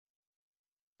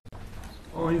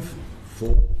5,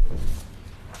 4.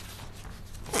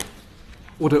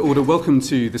 Order. Welcome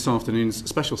to this afternoon's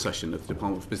special session of the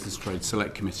Department for Business and Trade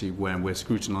Select Committee, where we're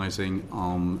scrutinising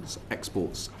arms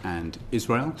exports and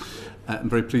Israel. I'm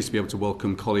very pleased to be able to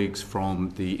welcome colleagues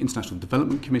from the International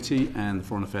Development Committee and the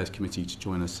Foreign Affairs Committee to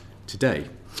join us today.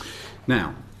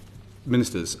 Now,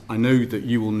 Ministers, I know that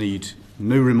you will need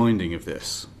no reminding of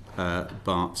this,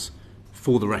 but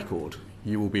for the record,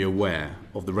 you will be aware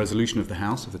of the resolution of the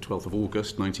House of the 12th of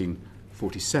August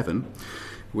 1947,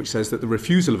 which says that the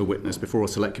refusal of a witness before a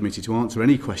select committee to answer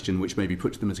any question which may be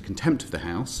put to them as a contempt of the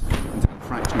House is an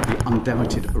infraction of the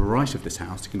undoubted right of this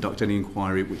House to conduct any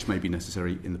inquiry which may be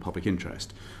necessary in the public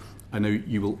interest. I know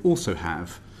you will also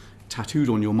have tattooed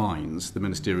on your minds the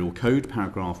Ministerial Code,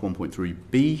 paragraph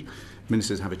 1.3b.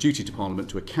 Ministers have a duty to Parliament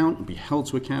to account and be held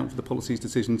to account for the policies,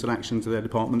 decisions and actions of their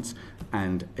departments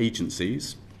and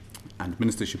agencies. And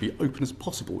ministers should be open as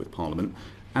possible with Parliament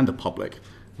and the public,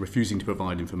 refusing to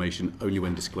provide information only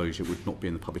when disclosure would not be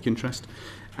in the public interest.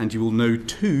 And you will know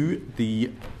too the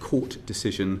court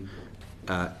decision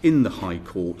in the High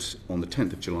Court on the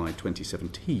 10th of July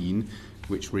 2017,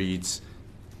 which reads,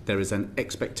 there is an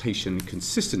expectation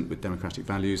consistent with democratic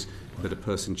values that a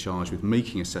person charged with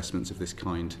making assessments of this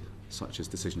kind, such as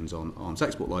decisions on arms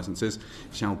export licences,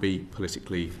 shall be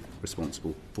politically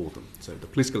responsible for them. So the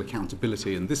political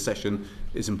accountability in this session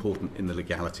is important in the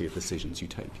legality of decisions you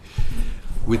take.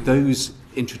 With those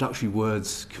introductory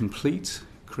words complete,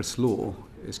 Chris Law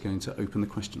is going to open the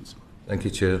questions. Thank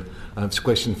you, Chair. It's a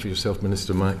question for yourself,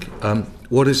 Minister Mack.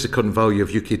 What is the current value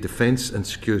of UK defence and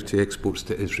security exports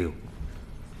to Israel?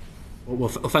 Well,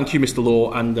 thank you, Mr.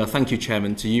 Law, and thank you,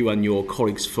 Chairman, to you and your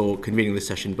colleagues for convening this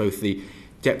session. Both the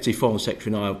Deputy Foreign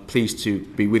Secretary and I are pleased to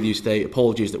be with you today.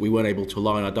 Apologies that we weren't able to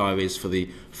align our diaries for the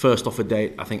first offer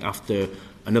date. I think after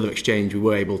another exchange we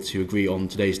were able to agree on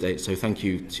today's date, so thank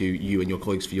you to you and your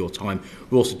colleagues for your time.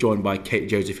 We're also joined by Kate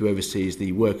Joseph, who oversees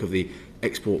the work of the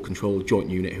Export Control Joint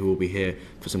Unit, who will be here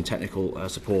for some technical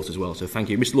support as well. So thank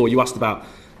you. Mr. Law, you asked about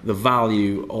the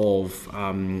value of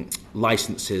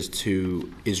licences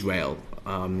to Israel.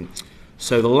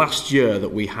 So the last year that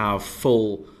we have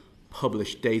full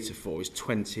published data for is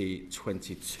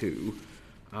 2022.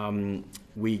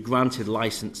 We granted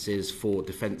licences for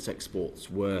defence exports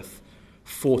worth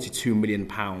 £42 million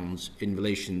in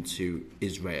relation to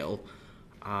Israel.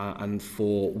 And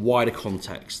for wider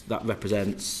context, that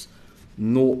represents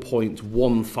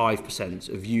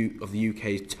 0.15% of the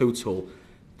UK's total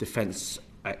defence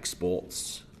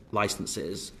exports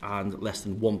licences and less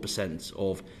than 1%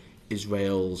 of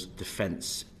Israel's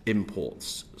defence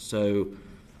imports. So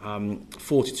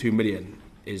 42 million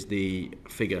is the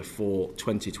figure for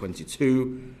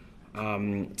 2022.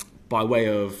 By way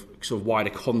of sort of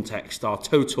wider context, our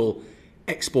total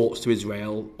exports to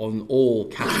Israel on all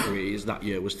categories that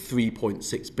year was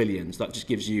 3.6 billion. So that just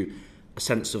gives you a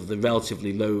sense of the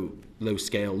relatively low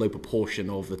scale, low proportion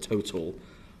of the total.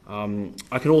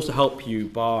 I can also help you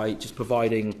by just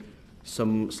providing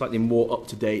some slightly more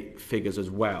up-to-date figures as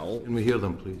well. Can we hear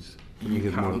them, please?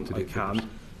 I can.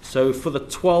 So for the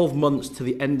 12 months to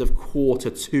the end of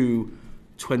quarter 2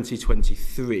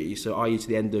 2023, so i.e. to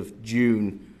the end of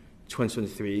June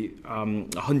 2023,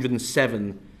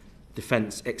 107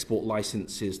 defence export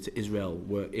licences to Israel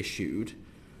were issued,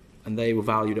 and they were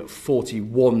valued at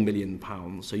 £41 million.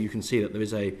 So you can see that there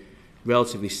is a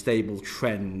relatively stable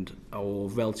trend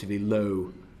of relatively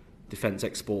low defence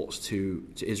exports to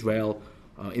Israel.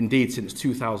 Indeed, since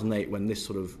 2008, when this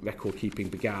sort of record keeping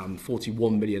began,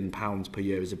 £41 million per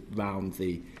year is around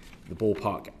the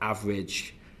ballpark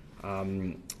average.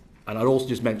 And I'd also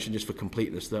just mention, just for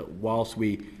completeness, that whilst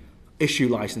we issue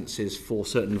licences for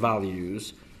certain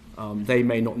values, they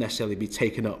may not necessarily be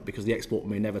taken up because the export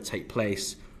may never take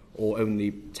place or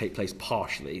only take place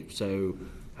partially. So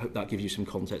I hope that gives you some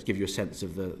context, give you a sense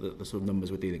of the sort of numbers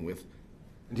we're dealing with.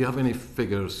 Do you have any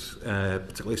figures,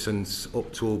 particularly since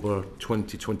October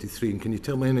 2023? And can you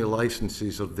tell me how many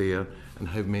licences are there and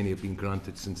how many have been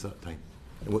granted since that time?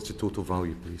 And what's the total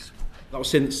value, please? That was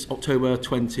since October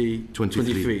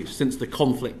 2023, since the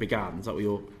conflict began. Is that what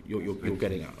you're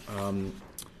getting at? So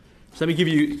let me give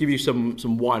you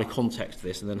some wider context to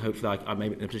this, and then hopefully I may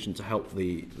be in a position to help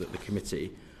the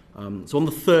committee. So on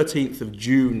the 13th of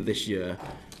June this year,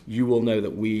 you will know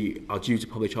that we are due to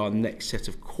publish our next set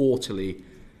of quarterly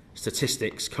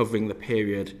statistics covering the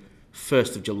period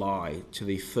 1st of July to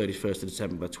the 31st of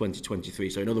December 2023.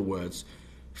 So in other words,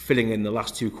 filling in the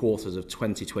last 2 quarters of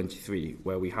 2023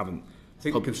 where we haven't. I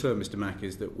think the concern, Mr. Mack,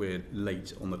 is that we're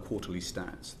late on the quarterly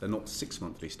stats. They're not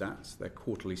 6-monthly stats, they're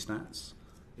quarterly stats.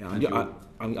 Yeah,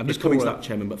 I'm just coming to that,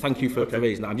 Chairman, but thank you for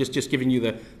raising that. I'm just giving you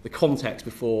the context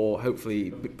before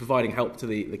hopefully providing help to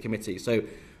the committee. So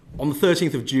on the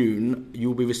 13th of June,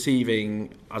 you'll be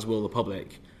receiving, as will the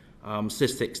public,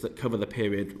 statistics that cover the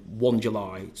period 1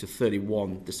 July to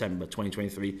 31 December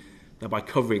 2023, thereby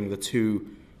covering the 2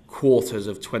 quarters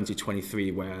of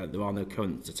 2023 where there are no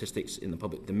current statistics in the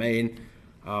public domain.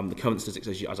 The current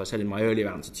statistics, as I said in my earlier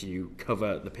answer to you,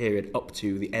 cover the period up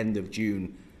to the end of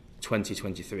June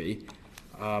 2023.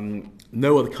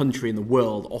 No other country in the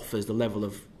world offers the level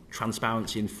of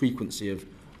transparency and frequency of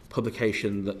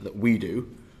publication that we do.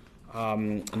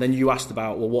 And then you asked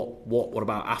about, well, what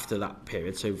about after that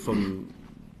period? So from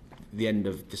the end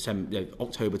of December,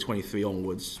 October 23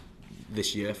 onwards,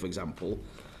 this year, for example.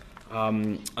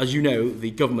 As you know,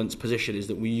 the government's position is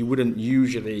that we wouldn't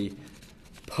usually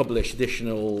publish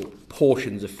additional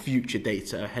portions of future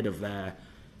data ahead of their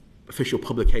official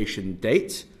publication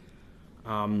date.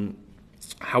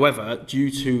 However,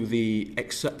 due to the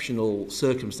exceptional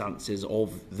circumstances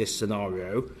of this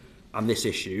scenario and this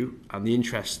issue and the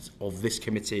interest of this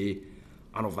committee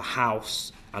and of the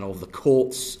House and of the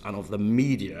courts and of the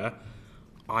media,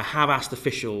 I have asked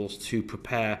officials to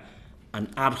prepare an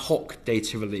ad hoc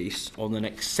data release on an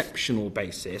exceptional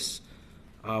basis,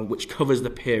 which covers the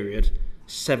period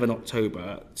 7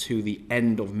 October to the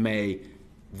end of May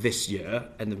this year,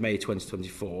 end of May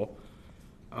 2024.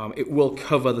 It will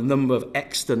cover the number of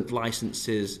extant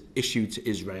licences issued to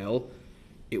Israel.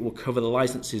 It will cover the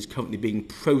licences currently being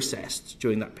processed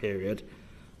during that period,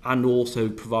 and also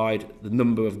provide the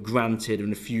number of granted and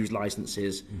refused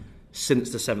licences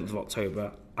since the 7th of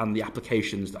October and the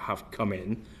applications that have come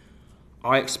in.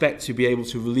 I expect to be able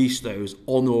to release those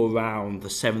on or around the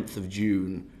 7th of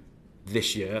June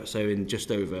this year, so in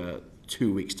just over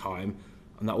 2 weeks' time,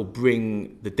 and that will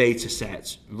bring the data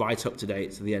set right up to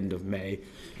date to the end of May.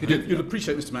 You'll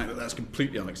appreciate, Mr. Mack, that that's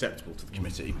completely unacceptable to the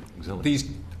committee. Exactly. These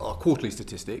are quarterly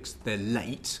statistics, they're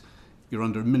late, you're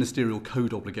under a ministerial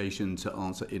code obligation to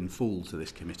answer in full to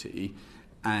this committee,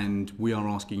 and we are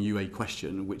asking you a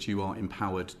question which you are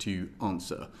empowered to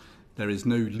answer. There is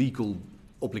no legal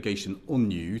obligation on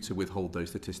you to withhold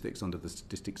those statistics under the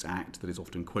Statistics Act that is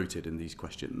often quoted in these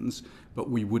questions,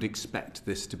 but we would expect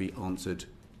this to be answered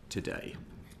today.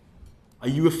 Are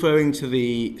you referring to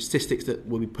the statistics that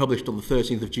will be published on the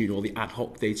 13th of June or the ad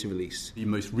hoc data release? The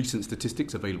most recent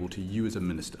statistics available to you as a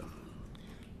minister.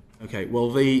 Okay, well,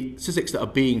 the statistics that are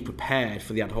being prepared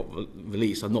for the ad hoc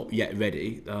release are not yet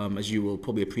ready. As you will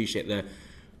probably appreciate, they're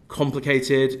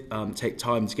complicated, take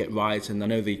time to get right, and I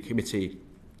know the committee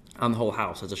and the whole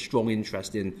House has a strong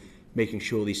interest in making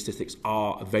sure these statistics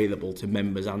are available to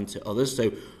members and to others.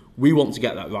 So we want to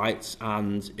get that right,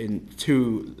 and in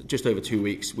just over 2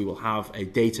 weeks we will have a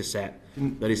data set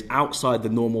that is outside the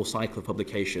normal cycle of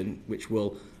publication, which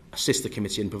will assist the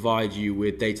committee and provide you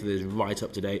with data that is right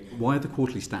up to date. Why are the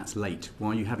quarterly stats late? Why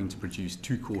are you having to produce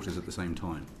 2 quarters at the same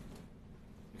time?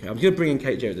 Okay, I'm going to bring in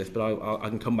Kate Joseph, but I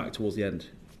can come back towards the end.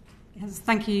 Yes,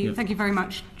 thank you. Yeah. Thank you very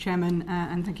much, Chairman,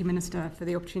 and thank you, Minister, for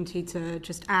the opportunity to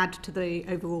just add to the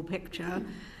overall picture.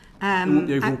 I want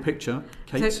the overall picture.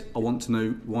 Kate, so, I want to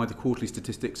know why the quarterly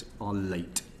statistics are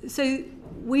late. So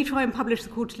we try and publish the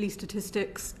quarterly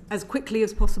statistics as quickly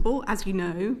as possible, as you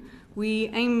know. We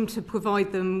aim to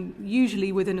provide them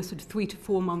usually within a sort of 3 to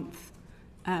 4 month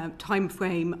time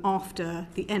frame after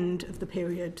the end of the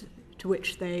period to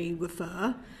which they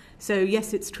refer. So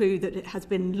yes, it's true that it has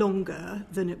been longer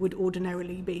than it would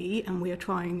ordinarily be, and we are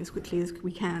trying as quickly as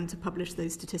we can to publish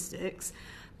those statistics.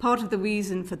 Part of the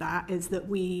reason for that is that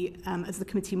we, as the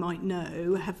committee might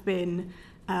know, have been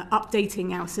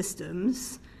updating our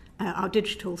systems, our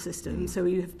digital systems. So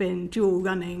we have been dual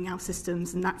running our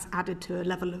systems, and that's added to a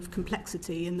level of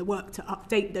complexity, and the work to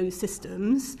update those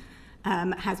systems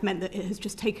has meant that it has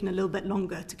just taken a little bit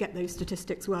longer to get those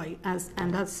statistics right. As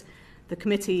the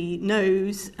committee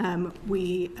knows,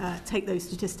 we take those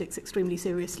statistics extremely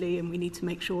seriously, and we need to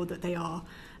make sure that they are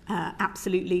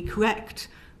absolutely correct,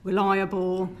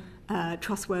 reliable,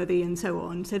 trustworthy, and so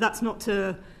on. So that's not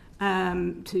to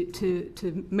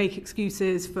make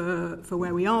excuses for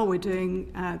where we are. We're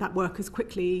doing that work as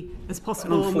quickly as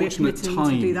possible, and we're committing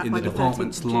to do that in by the the 13th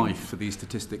department's of June. life for these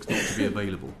statistics not to be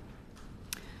available.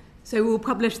 So we'll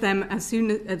publish them as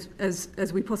soon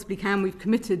as we possibly can. We've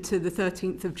committed to the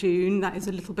 13th of June. That is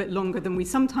a little bit longer than we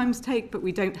sometimes take, but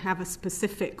we don't have a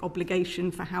specific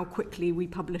obligation for how quickly we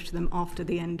publish them after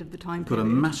the end of the time period. But a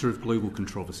matter of global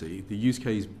controversy. The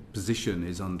UK's position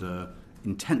is under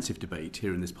intensive debate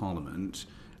here in this Parliament,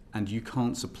 and you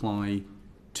can't supply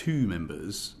 2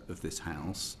 members of this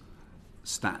House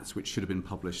stats which should have been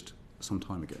published some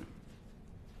time ago.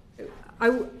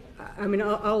 I mean,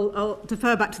 I'll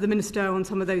defer back to the Minister on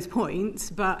some of those points,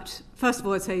 but first of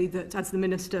all, I'd say that, as the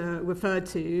Minister referred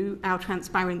to, our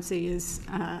transparency is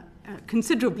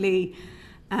considerably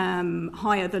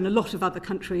higher than a lot of other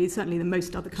countries, certainly than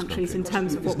most other countries, in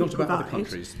terms of what we provide. It's not about other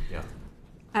countries.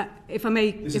 Yeah. If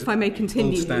I may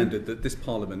continue. Gold standard that this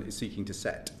Parliament is seeking to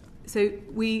set. So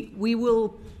we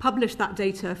will publish that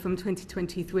data from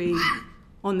 2023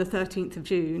 on the 13th of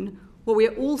June. What we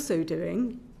are also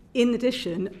doing, in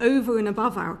addition, over and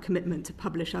above our commitment to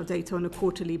publish our data on a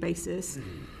quarterly basis,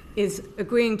 is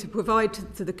agreeing to provide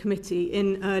to the committee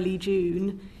in early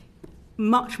June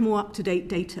much more up-to-date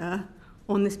data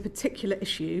on this particular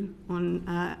issue on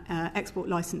export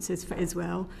licences for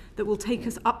Israel that will take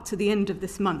us up to the end of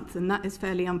this month, and that is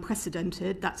fairly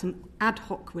unprecedented. That's an ad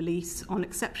hoc release on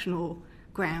exceptional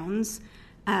grounds,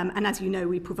 and as you know,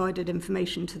 we provided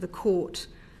information to the court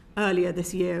earlier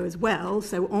this year as well.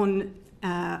 So on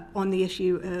the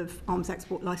issue of arms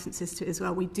export licences to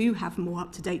Israel, we do have more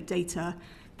up-to-date data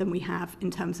than we have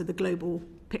in terms of the global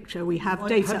picture. We have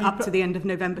data up to the end of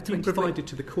November 23. Have you provided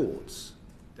to the courts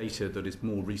data that is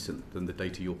more recent than the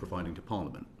data you're providing to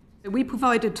Parliament? We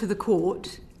provided to the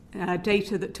court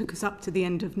data that took us up to the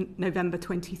end of November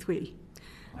 23.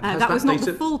 That was not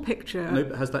the full picture. No,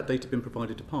 but has that data been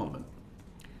provided to Parliament?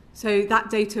 So that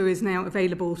data is now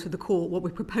available to the court. What we're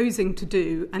proposing to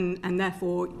do, and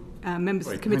therefore members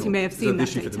of the committee may have seen that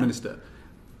data. Issue for the Minister.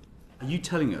 Are you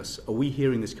telling us, are we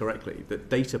hearing this correctly, that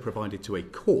data provided to a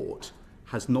court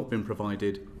has not been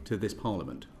provided to this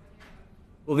Parliament?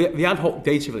 Well, the ad hoc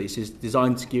data release is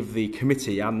designed to give the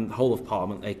committee and the whole of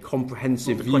Parliament a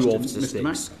comprehensive view of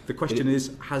statistics. The question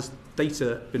is, has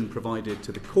data been provided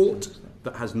to the court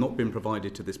that has not been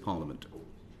provided to this Parliament?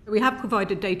 We have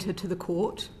provided data to the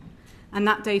court, and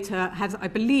that data has, I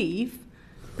believe,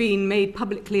 been made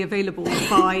publicly available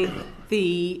by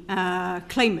the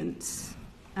claimants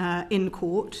in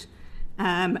court.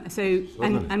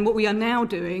 And what we are now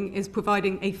doing is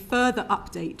providing a further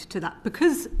update to that,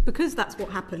 because that's what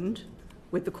happened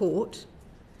with the court.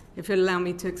 If you'll allow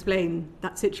me to explain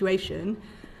that situation,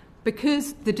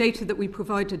 because the data that we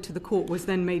provided to the court was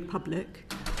then made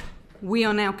public, we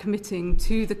are now committing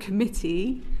to the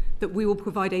committee that we will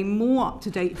provide a more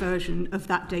up-to-date version of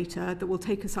that data that will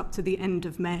take us up to the end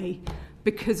of May,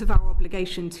 because of our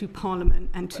obligation to Parliament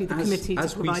and to the committee to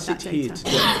provide that data. As we sit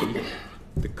here today,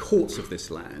 the courts of this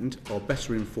land are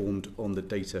better informed on the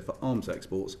data for arms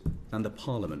exports than the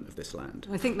Parliament of this land.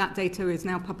 I think that data is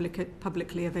now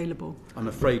publicly available. I'm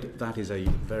afraid that is a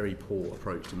very poor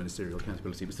approach to ministerial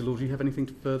accountability. Mr. Lord, do you have anything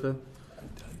to further?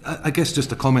 I guess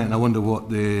just a comment, and I wonder what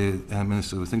the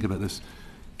Minister would think about this.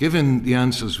 Given the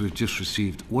answers we've just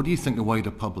received, what do you think the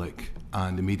wider public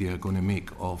and the media are going to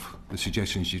make of the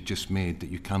suggestions you've just made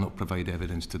that you cannot provide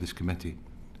evidence to this committee?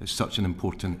 It's such an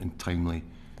important and timely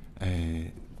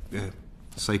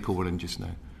cycle we're in just now.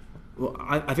 Well,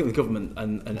 I think the government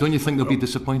and don't you think they'll be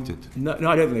disappointed? No,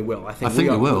 I don't think they will. I think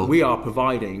they will. We are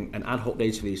providing an ad hoc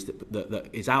data release that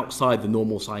is outside the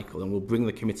normal cycle, and will bring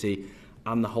the committee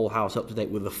and the whole House up to date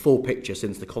with the full picture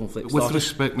since the conflict started. With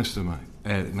respect,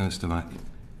 Minister Mack,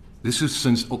 this is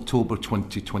since October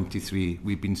 2023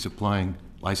 we've been supplying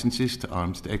licences to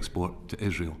arms to export to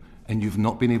Israel, and you've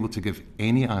not been able to give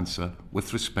any answer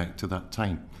with respect to that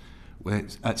time.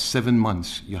 At 7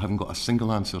 months, you haven't got a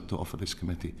single answer to offer this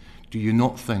committee. Do you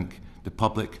not think the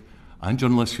public and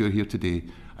journalists who are here today,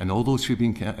 and all those who've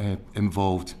been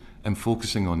involved in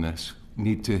focusing on this,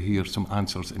 need to hear some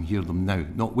answers and hear them now,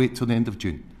 not wait till the end of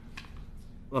June?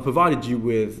 Well, I provided you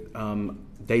with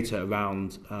data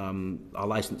around our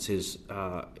licences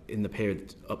in the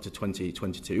period up to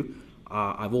 2022.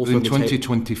 I've also in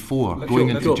 2024,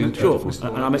 going into June 2024.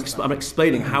 And I'm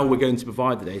explaining how we're going to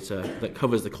provide the data that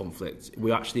covers the conflict.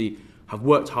 We actually have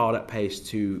worked hard at pace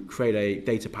to create a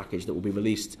data package that will be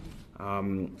released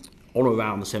on or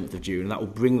around the 7th of June, and that will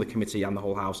bring the committee and the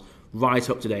whole House right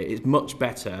up to date. It's much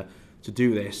better to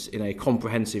do this in a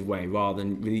comprehensive way rather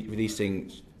than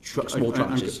releasing small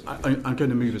tranches. I'm going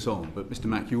to move us on, but Mr.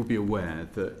 Mack, you'll be aware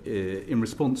that in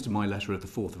response to my letter of the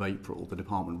 4th of April, the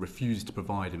Department refused to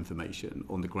provide information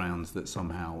on the grounds that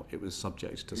somehow it was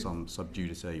subject to some sub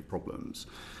judice problems.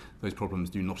 Those problems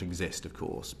do not exist, of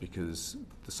course, because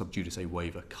the sub judice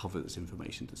waiver covers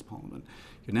information to this Parliament.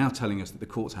 You're now telling us that the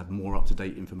courts have more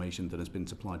up-to-date information than has been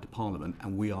supplied to Parliament,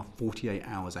 and we are 48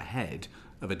 hours ahead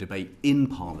of a debate in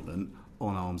Parliament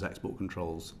on arms export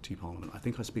controls to Parliament. I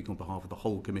think I speak on behalf of the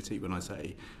whole committee when I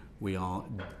say we are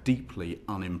deeply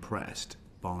unimpressed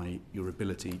by your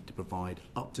ability to provide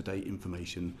up-to-date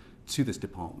information to this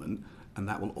department, and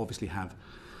that will obviously have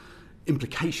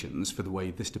implications for the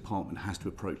way this department has to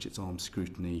approach its arms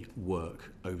scrutiny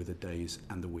work over the days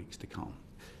and the weeks to come.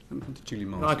 Let me come to Julie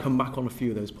Marsden. Can I come back on a few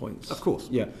of those points? Of course.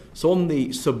 Yeah. So on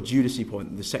the sub judice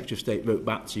point, the Secretary of State wrote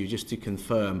back to you just to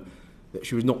confirm that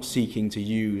she was not seeking to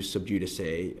use sub judice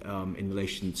in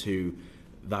relation to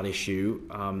that issue.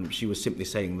 She was simply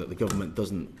saying that the government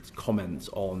doesn't comment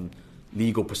on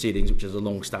legal proceedings, which is a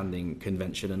long-standing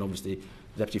convention, and obviously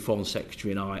the Deputy Foreign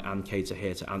Secretary and I and Kate are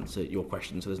here to answer your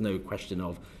question, so there's no question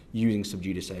of using sub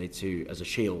judice as a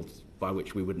shield by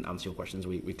which we wouldn't answer your questions.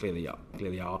 We clearly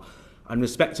are. And in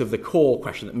respect of the core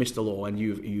question that Mr. Law and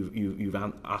you've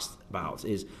asked about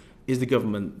is the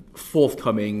government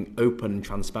forthcoming, open and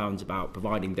transparent about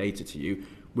providing data to you?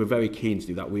 We're very keen to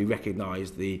do that. We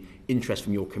recognise the interest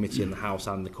from your committee in the House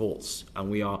and the courts,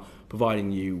 and we are providing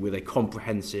you with a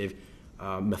comprehensive,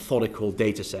 methodical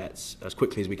data sets as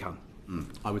quickly as we can.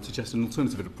 I would suggest an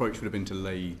alternative approach would have been to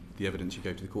lay the evidence you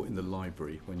gave to the court in the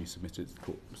library when you submitted it to the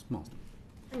court. Mr. Marsden.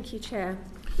 Thank you, Chair.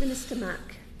 Minister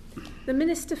Mack. The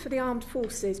Minister for the Armed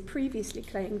Forces previously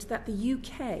claimed that the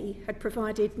UK had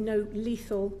provided no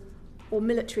lethal or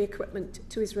military equipment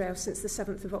to Israel since the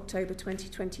 7th of October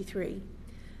 2023.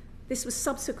 This was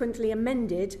subsequently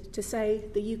amended to say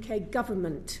the UK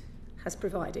government has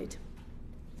provided.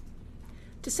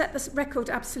 To set this record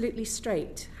absolutely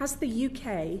straight, has the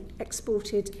UK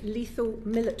exported lethal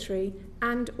military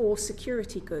and or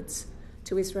security goods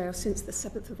to Israel since the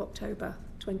 7th of October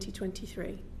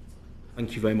 2023?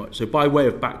 Thank you very much. So by way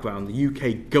of background, the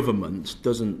UK government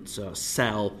doesn't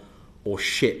sell or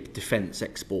ship defence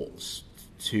exports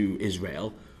to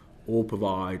Israel or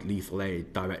provide lethal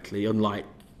aid directly, unlike,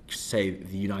 say,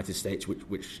 the United States,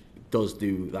 which does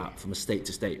do that from a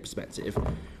state-to-state perspective.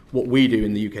 What we do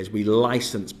in the UK is we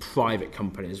license private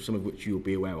companies, some of which you'll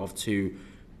be aware of, to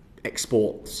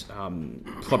export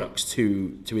products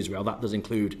to Israel. That does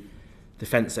include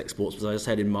defence exports, but as I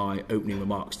said in my opening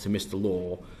remarks to Mr.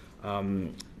 Law,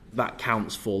 that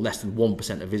counts for less than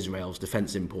 1% of Israel's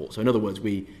defence imports. So in other words,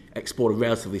 we export a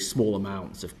relatively small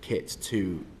amount of kit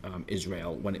to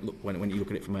Israel when you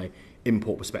look at it from an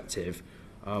import perspective.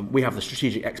 We have the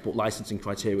strategic export licensing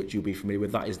criteria, which you'll be familiar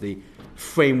with. That is the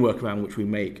framework around which we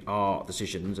make our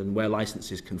decisions, and where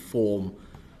licenses conform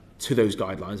to those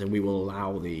guidelines, and we will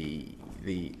allow the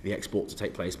export to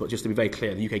take place. But just to be very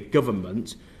clear, the UK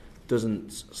government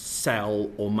doesn't sell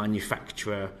or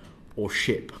manufacture or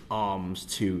ship arms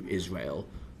to Israel,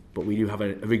 but we do have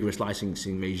a rigorous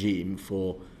licensing regime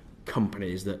for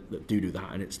companies that do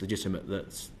that, and it's legitimate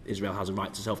that Israel has a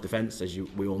right to self-defence. As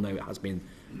we all know, it has been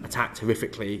attacked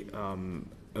horrifically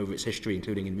over its history,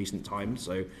 including in recent times,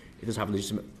 so it does have a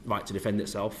legitimate right to defend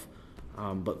itself,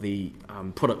 but the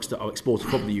products that are exported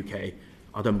from the UK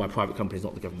are done by private companies,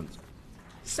 not the government.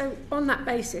 So on that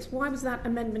basis, why was that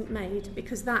amendment made?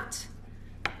 Because that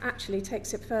actually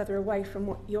takes it further away from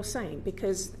what you're saying,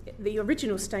 because the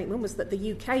original statement was that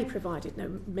the UK provided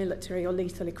no military or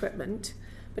lethal equipment,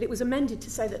 but it was amended to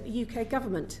say that the UK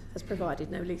government has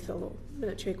provided no lethal or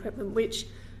military equipment, which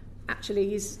actually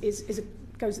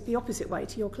goes the opposite way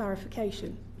to your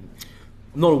clarification.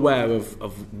 I'm not aware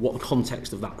of what the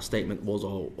context of that statement was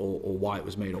or why it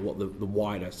was made, or what the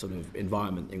wider sort of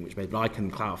environment in which made, but I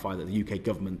can clarify that the UK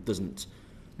government doesn't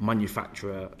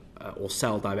manufacture or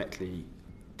sell directly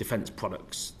defence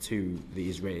products to the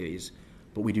Israelis,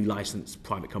 but we do license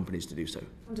private companies to do so.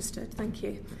 Understood, thank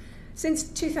you. Since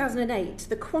 2008,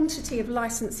 the quantity of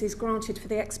licences granted for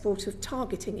the export of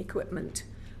targeting equipment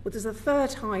was the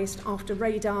third highest after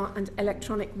radar and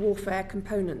electronic warfare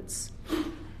components.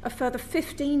 A further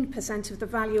 15% of the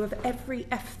value of every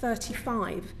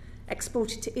F-35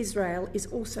 exported to Israel is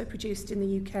also produced in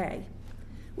the UK,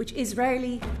 which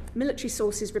Israeli military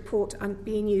sources report are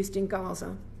being used in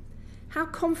Gaza. How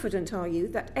confident are you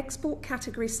that export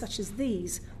categories such as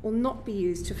these will not be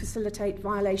used to facilitate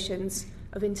violations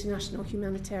of international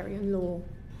humanitarian law?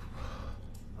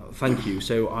 Thank you.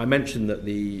 So I mentioned that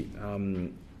the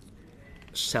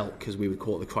SELC, as we would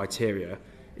call it, the criteria,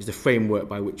 is the framework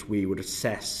by which we would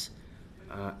assess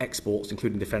exports,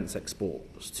 including defence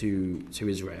exports, to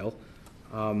Israel.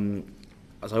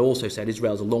 As I also said,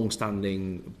 Israel is a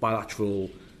long-standing bilateral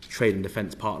trade and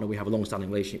defence partner. We have a long-standing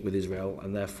relationship with Israel,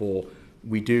 and therefore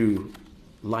we do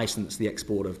licence the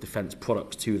export of defence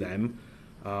products to them.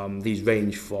 These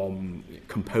range from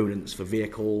components for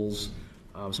vehicles,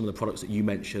 some of the products that you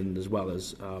mentioned, as well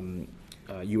as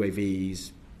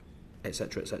UAVs,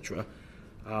 etc., etc.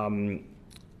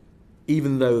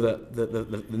 Even though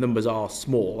the numbers are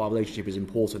small, our relationship is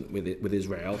important with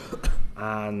Israel,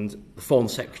 and the Foreign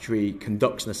Secretary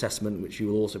conducts an assessment, which you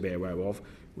will also be aware of,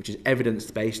 which is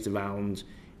evidence-based around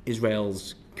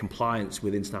Israel's compliance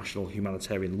with international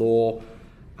humanitarian law,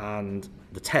 and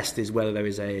the test is whether there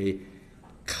is a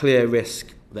clear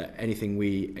risk that anything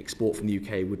we export from the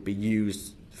UK would be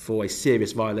used for a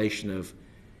serious violation of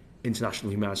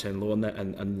international humanitarian law,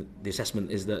 and the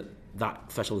assessment is that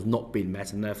that threshold has not been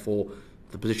met, and therefore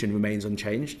the position remains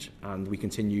unchanged, and we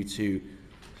continue to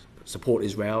support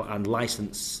Israel and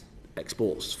license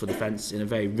exports for defence in a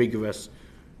very rigorous,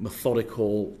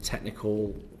 methodical,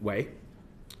 technical way.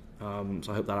 So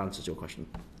I hope that answers your question.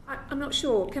 I'm not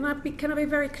sure. Can I be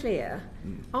very clear?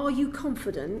 Are you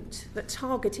confident that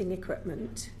targeting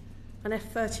equipment and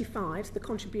F-35, the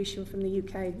contribution from the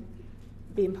UK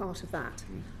being part of that,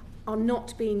 are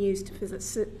not being used to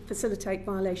facilitate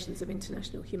violations of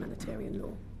international humanitarian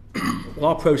law? Well,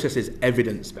 our process is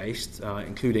evidence-based,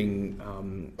 including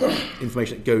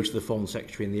information that goes to the Foreign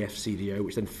Secretary and the FCDO,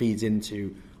 which then feeds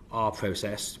into our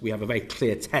process. We have a very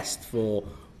clear test for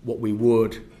what we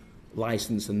would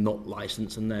license and not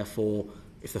license, and therefore,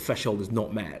 if the threshold is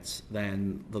not met,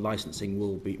 then the licensing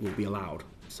will be allowed.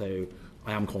 So,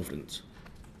 I am confident.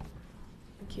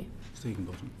 Thank you. Stephen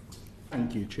Bottom.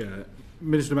 Thank you, Chair.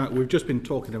 Minister Mack, we've just been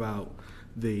talking about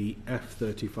the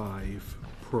F-35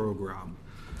 programme.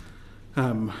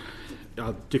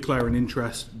 I'll declare an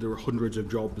interest. There are hundreds of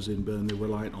jobs in Burnley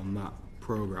reliant on that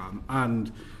programme,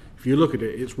 and if you look at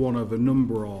it, it's one of a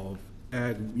number of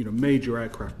major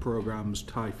aircraft programmes,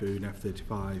 Typhoon,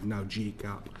 F-35, now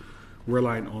GCAP,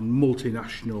 reliant on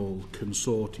multinational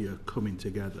consortia coming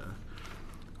together.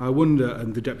 I wonder,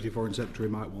 and the Deputy Foreign Secretary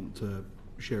might want to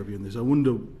share a view on this, I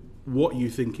wonder what you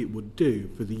think it would do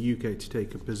for the UK to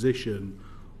take a position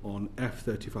on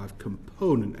F-35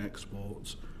 component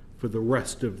exports for the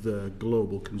rest of the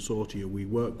global consortia we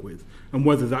work with, and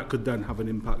whether that could then have an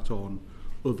impact on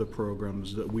other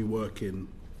programmes that we work in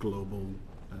global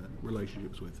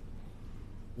relationships with.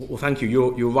 Well, thank you.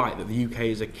 You're right that the UK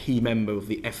is a key member of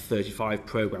the F-35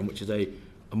 programme, which is a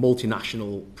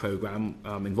multinational programme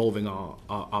involving our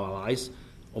allies,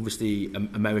 obviously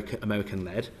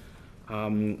American-led.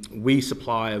 We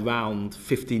supply around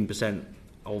 15%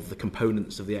 of the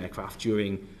components of the aircraft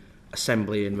during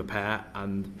assembly and repair,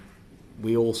 and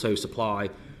we also supply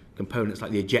components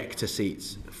like the ejector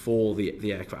seats for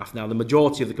the aircraft. Now, the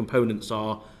majority of the components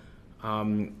are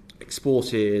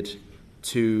exported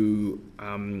to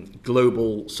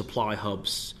global supply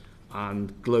hubs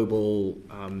and global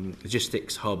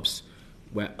logistics hubs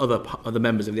where other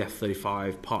members of the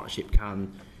F-35 partnership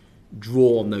can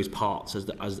draw on those parts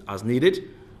as needed.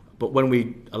 But when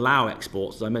we allow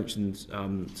exports, as I mentioned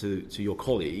to your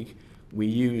colleague, we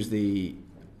use the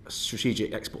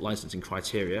strategic export licensing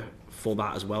criteria for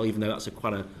that as well, even though that's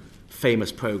quite a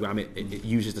famous programme. It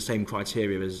uses the same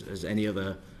criteria as any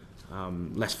other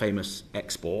less famous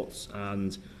exports,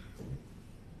 and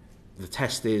the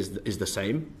test is the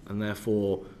same, and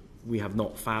therefore we have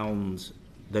not found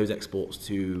those exports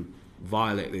to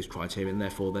violate those criteria, and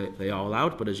therefore they are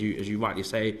allowed. But as you rightly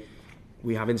say,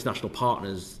 we have international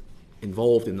partners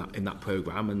involved in that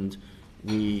programme, and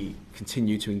we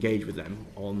continue to engage with them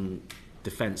on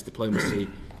defence, diplomacy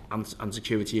and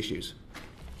security issues.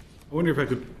 I wonder if I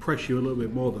could press you a little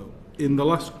bit more though. In the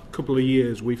last couple of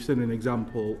years, we've seen an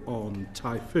example on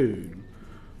Typhoon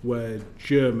where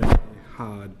Germany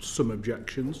had some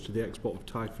objections to the export of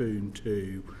Typhoon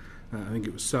to, I think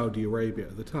it was Saudi Arabia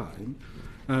at the time.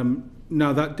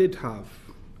 Now, that did have,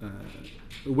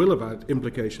 will have had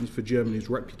implications for Germany's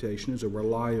reputation as a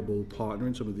reliable partner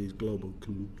in some of these global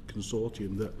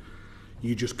consortium that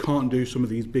you just can't do some of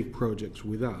these big projects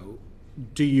without.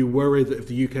 Do you worry that if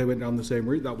the UK went down the same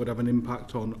route, that would have an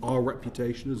impact on our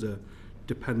reputation as a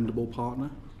dependable partner?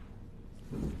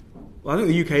 Well, I think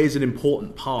the UK is an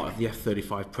important part of the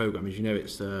F-35 programme. As you know,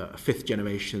 it's a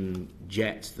fifth-generation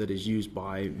jet that is used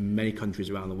by many countries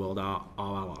around the world, our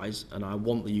allies, and I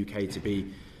want the UK to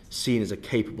be seen as a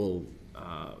capable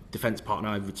defence partner.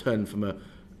 I've returned from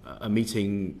a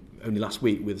meeting only last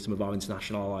week with some of our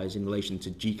international allies in relation to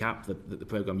GCAP, the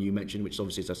programme you mentioned, which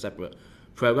obviously is a separate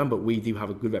programme, but we do have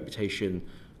a good reputation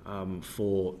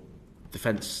for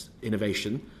defence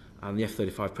innovation, and the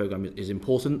F-35 programme is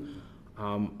important.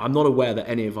 I'm not aware that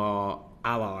any of our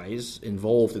allies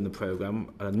involved in the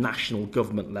programme at a national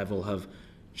government level have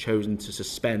chosen to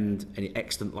suspend any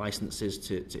extant licences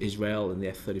to Israel, and the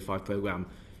F-35 programme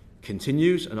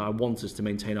continues, and I want us to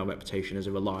maintain our reputation as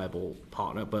a reliable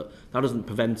partner, but that doesn't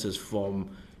prevent us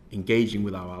from engaging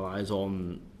with our allies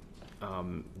on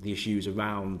the issues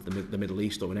around the Middle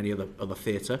East or in any other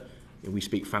theatre. We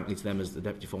speak frankly to them, as the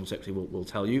Deputy Foreign Secretary will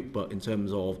tell you, but in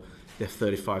terms of the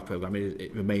F-35 programme,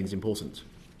 it remains important.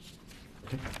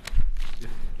 Okay.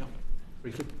 Yeah.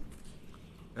 Briefly.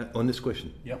 On this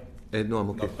question? Yeah. No, I'm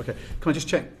okay. Okay. Can I just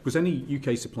check, was any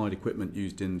UK supplied equipment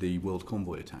used in the World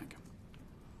Convoy attack?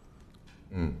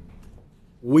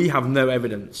 We have no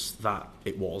evidence that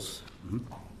it was.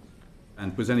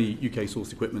 And was any UK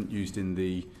sourced equipment used in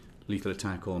the lethal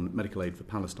attack on medical aid for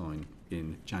Palestine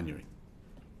in January?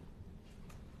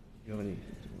 You have any?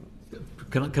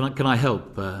 Can I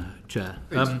help, Chair?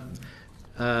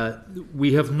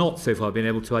 We have not so far been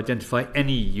able to identify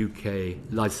any UK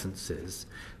licences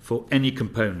for any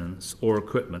components or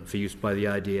equipment for use by the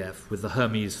IDF with the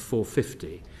Hermes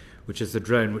 450, which is the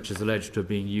drone which is alleged to have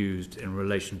been used in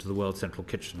relation to the World Central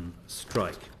Kitchen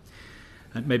strike.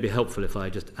 It may be helpful if I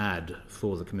just add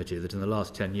for the committee that in the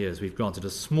last 10 years we've granted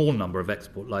a small number of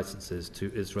export licences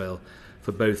to Israel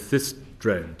for both this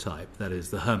drone type, that is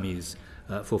the Hermes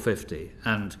 450,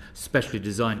 and specially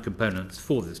designed components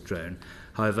for this drone.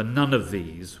 However, none of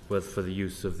these were for the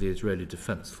use of the Israeli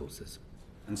Defence Forces.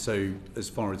 And so, as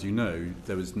far as you know,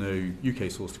 there was no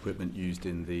UK-sourced equipment used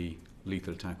in the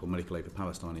lethal attack on medical aid for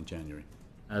Palestine in January?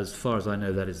 As far as I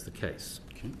know, that is the case.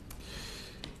 Okay.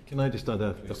 Can I just add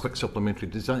a quick supplementary?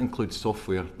 Does that include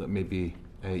software that may be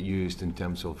used in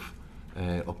terms of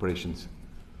operations?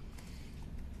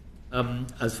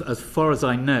 As far as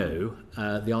I know,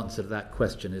 the answer to that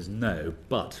question is no.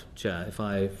 But, Chair, if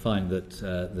I find that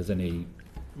there's any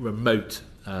remote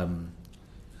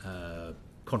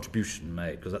contribution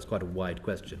made, because that's quite a wide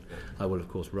question, I will, of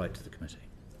course, write to the committee.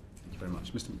 Thank you very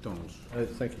much. Mr MacDonald.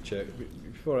 Thank you, Chair.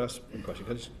 Before I ask a question,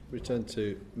 can I just return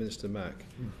to Minister Mack?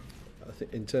 I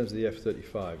think in terms of the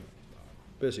F-35,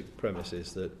 basic premise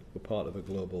is that we're part of a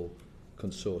global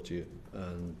consortium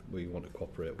and we want to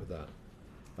cooperate with that.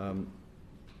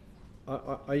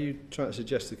 Are you trying to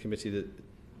suggest to the committee that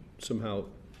somehow...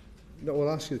 No,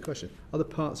 I'll ask you the question. Are the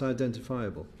parts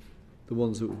identifiable, the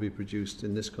ones that will be produced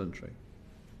in this country,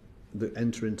 that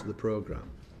enter into the programme?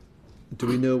 Do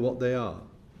we know what they are?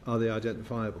 Are they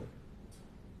identifiable?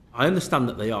 I understand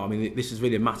that they are. I mean, this is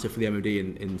really a matter for the MOD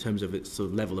in terms of its sort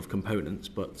of level of components,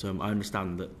 but I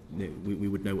understand that we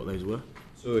would know what those were.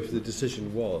 So if the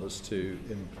decision was to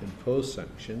impose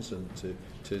sanctions and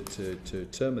to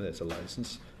terminate a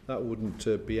licence, that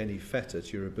wouldn't be any fetter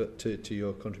to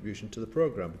your contribution to the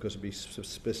programme, because it would be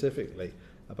specifically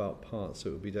about parts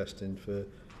that would be destined for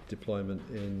deployment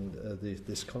in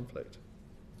this conflict.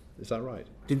 Is that right?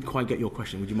 Didn't quite get your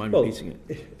question. Would you mind repeating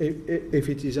it?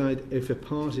 If a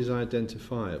part is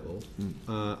identifiable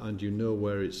and you know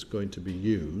where it's going to be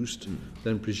used,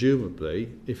 then presumably,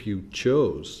 if you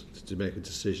chose to make a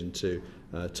decision to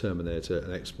terminate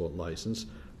an export licence,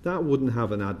 that wouldn't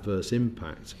have an adverse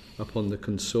impact upon the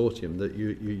consortium that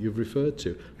you've referred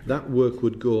to. That work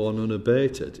would go on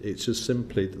unabated. It's just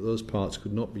simply that those parts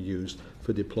could not be used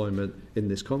for deployment in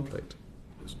this conflict.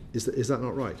 Is that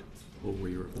not right?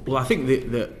 Well, I think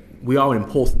that we are an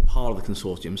important part of the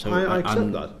consortium. So I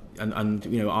accept that. And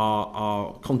you know,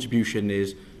 our contribution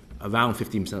is around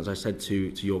 15%, as I said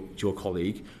to your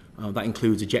colleague. That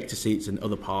includes ejector seats and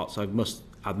other parts. I must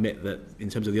admit that in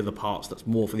terms of the other parts, that's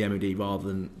more for the MOD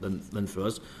rather than for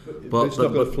us. But it's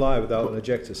not going to fly without an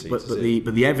ejector seat. But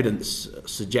the evidence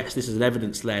suggests, this is an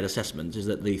evidence-led assessment, is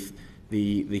that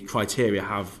the criteria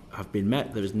have been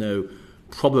met. There is no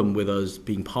problem with us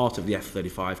being part of the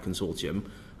F-35 consortium,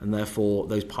 and therefore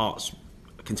those parts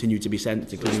continue to be sent.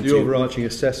 So it's the overarching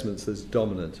assessments that's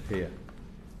dominant here,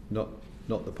 not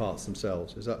the parts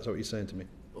themselves. Is that what you're saying to me?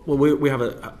 Well, we have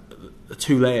a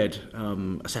two-layered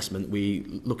assessment. We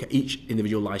look at each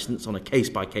individual licence on a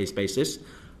case-by-case basis,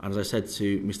 and as I said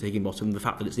to Mr Higginbottom, the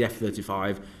fact that it's the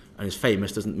F-35 and is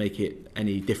famous doesn't make it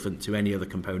any different to any other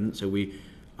component, so we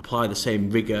apply the same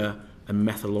rigour and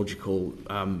methodological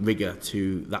rigour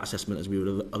to that assessment as we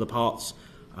would with other parts.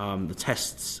 The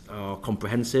tests are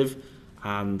comprehensive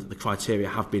and the criteria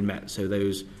have been met, so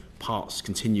those parts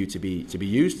continue to be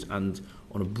used. And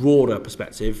on a broader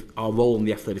perspective, our role in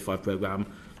the F-35 programme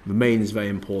remains very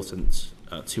important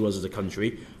to us as a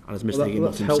country. And as Mr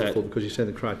Higginbottom that's helpful, because you're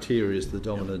saying the criteria is the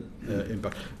dominant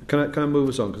impact. Can I move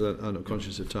us on, because I'm not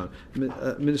conscious of time?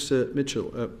 Minister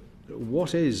Mitchell,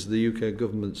 what is the UK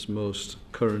government's most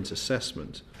current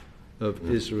assessment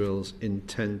of Israel's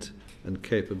intent and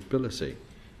capability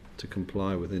to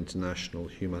comply with international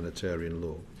humanitarian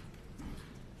law?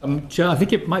 Chair, I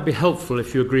think it might be helpful,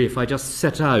 if you agree, if I just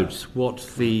set out what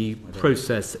the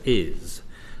process is,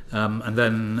 and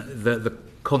then the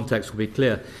context will be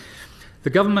clear. The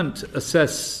government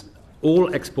assess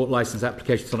all export licence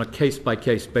applications on a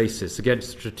case-by-case basis against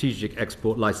strategic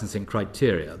export licensing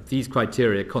criteria. These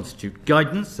criteria constitute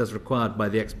guidance as required by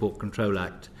the Export Control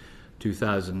Act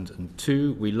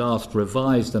 2002. We last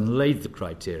revised and laid the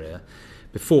criteria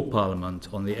before Parliament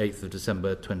on the 8th of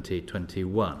December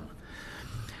 2021.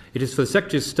 It is for the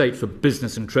Secretary of State for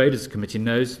Business and Trade, as the committee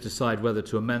knows, to decide whether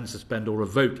to amend, suspend or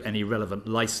revoke any relevant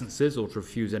licences or to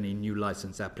refuse any new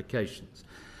licence applications.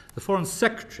 The Foreign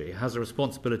Secretary has a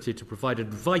responsibility to provide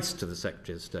advice to the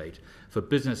Secretary of State for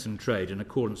Business and Trade in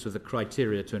accordance with the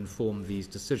criteria to inform these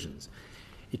decisions.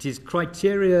 It is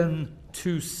criterion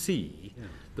 2C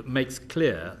that makes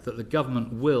clear that the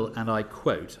government will, and I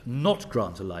quote, not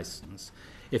grant a licence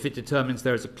if it determines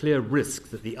there is a clear risk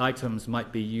that the items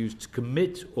might be used to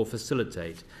commit or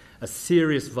facilitate a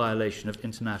serious violation of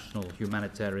international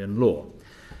humanitarian law.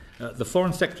 The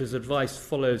Foreign Secretary's advice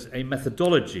follows a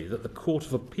methodology that the Court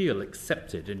of Appeal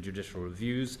accepted in judicial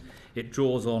reviews. It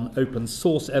draws on open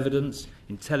source evidence,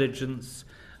 intelligence,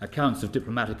 accounts of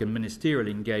diplomatic and ministerial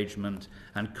engagement,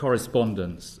 and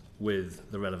correspondence with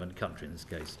the relevant country, in this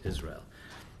case Israel.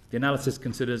 The analysis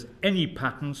considers any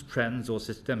patterns, trends or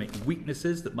systemic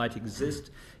weaknesses that might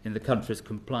exist in the country's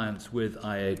compliance with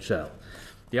IHL.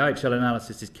 The IHL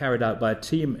analysis is carried out by a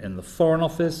team in the Foreign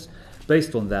Office.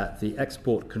 Based on that, the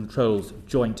Export Controls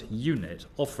Joint Unit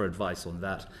offer advice on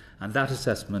that, and that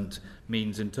assessment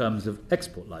means, in terms of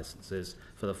export licences,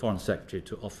 for the Foreign Secretary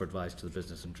to offer advice to the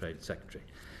Business and Trade Secretary.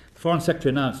 The Foreign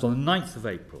Secretary announced on the 9th of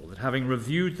April that, having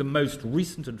reviewed the most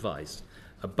recent advice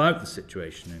about the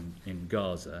situation in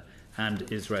Gaza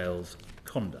and Israel's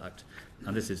conduct,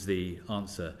 and this is the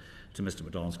answer to Mr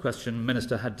McDonald's question,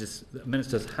 ministers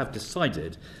have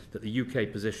decided that the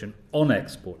UK position on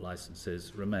export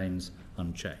licences remains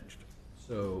unchanged.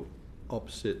 So,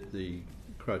 opposite the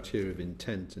criteria of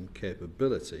intent and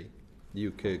capability, the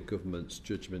UK government's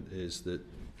judgment is that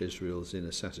Israel's in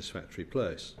a satisfactory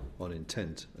place on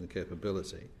intent and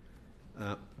capability.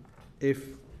 If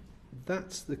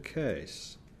that's the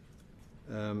case,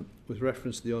 with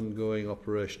reference to the ongoing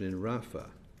operation in Rafah,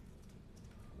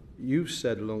 you've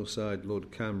said alongside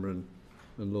Lord Cameron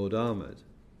and Lord Ahmed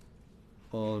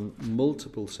on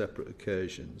multiple separate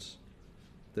occasions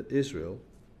that Israel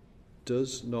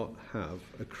does not have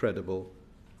a credible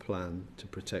plan to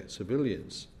protect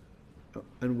civilians.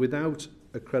 And without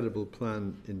a credible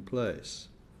plan in place,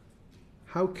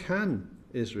 how can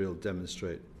Israel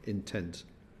demonstrate intent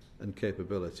and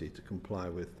capability to comply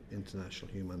with international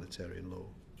humanitarian law?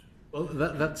 Well,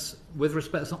 that's, with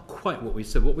respect, that's not quite what we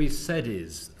said. What we said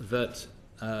is that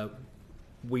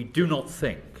we do not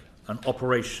think an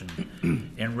operation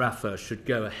in Rafah should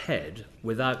go ahead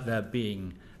without there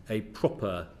being a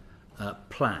proper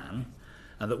plan,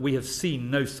 and that we have seen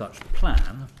no such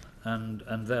plan,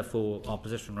 and therefore our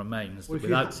position remains that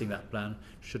without seeing that plan,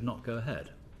 should not go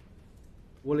ahead.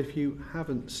 Well, if you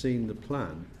haven't seen the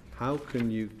plan, how can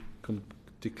you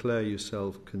declare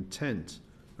yourself content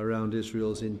around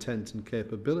Israel's intent and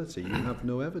capability? You have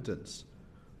no evidence.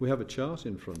 We have a chart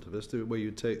in front of us where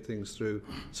you take things through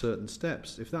certain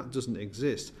steps. If that doesn't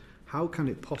exist, how can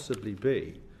it possibly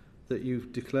be that you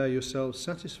declare yourself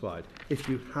satisfied if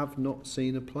you have not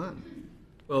seen a plan?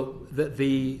 Well,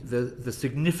 the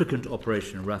significant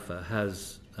operation in Rafah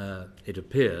has, it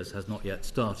appears, has not yet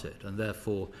started, and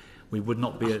therefore we would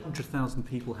not be... 100,000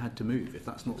 people had to move, if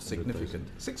that's not significant.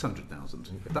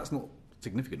 600,000. If that's not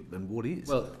significant, then what is?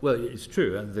 Well, it's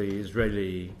true, and the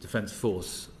Israeli Defence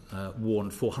Force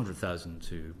warned 400,000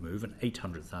 to move, and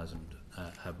 800,000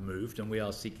 have moved, and we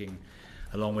are seeking,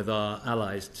 along with our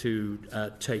allies, to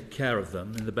take care of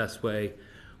them in the best way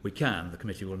we can. The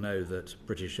committee will know that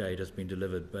British aid has been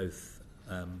delivered both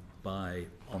by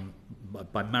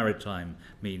maritime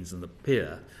means and the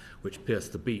pier, which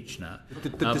pierced the beach now.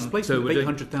 The displacement of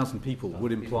 800,000 people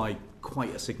would imply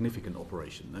quite a significant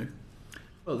operation, though.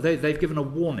 Well, they've given a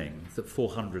warning that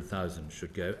 400,000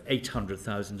 should go.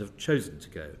 800,000 have chosen to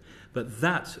go. But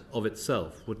that of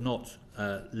itself would not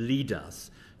lead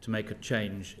us to make a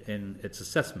change in its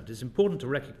assessment. It's important to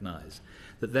recognise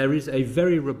that there is a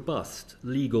very robust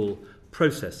legal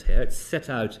process here. It's set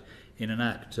out in an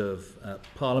Act of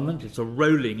Parliament. It's a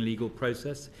rolling legal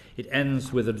process. It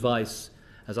ends with advice,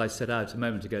 as I set out a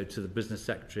moment ago, to the Business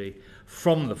Secretary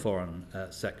from the Foreign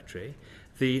Secretary.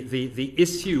 The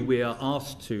issue we are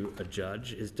asked to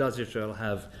adjudge is, does Israel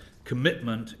have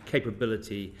commitment,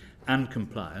 capability and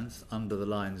compliance under the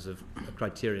lines of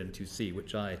criterion 2C,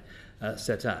 which I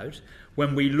set out.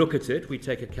 When we look at it, we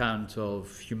take account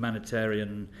of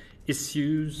humanitarian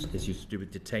issues to do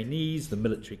with detainees, the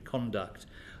military conduct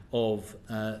of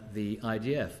the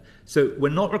IDF. So we're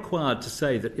not required to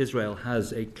say that Israel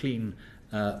has a clean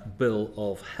bill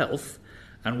of health,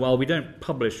 and while we don't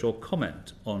publish or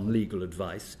comment on legal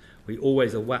advice, we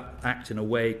always act in a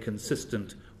way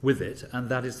consistent with it, and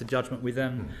that is the judgment we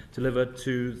then deliver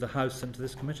to the House and to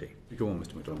this committee. Go on,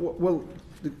 Mr. MacDonald. Well,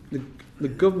 the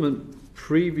government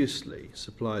previously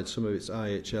supplied some of its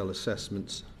IHL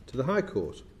assessments to the High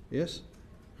Court, yes,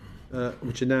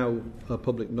 which are now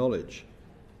public knowledge.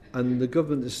 And the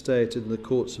government has stated and the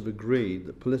courts have agreed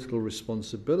that political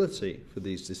responsibility for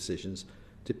these decisions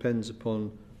depends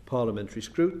upon parliamentary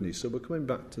scrutiny. So we're coming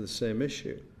back to the same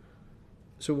issue.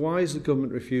 So why is the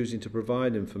government refusing to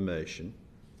provide information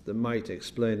that might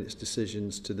explain its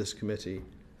decisions to this committee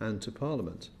and to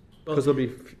Parliament? Because there'll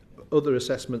be other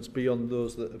assessments beyond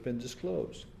those that have been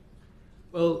disclosed.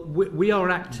 Well, we are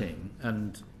acting,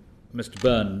 and Mr.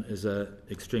 Byrne is an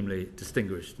extremely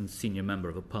distinguished and senior member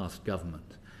of a past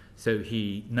government, so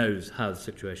he knows how the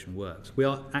situation works. We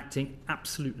are acting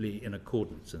absolutely in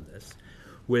accordance in this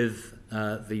with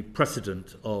the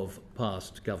precedent of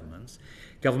past governments.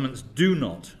 Governments do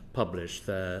not publish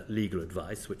their legal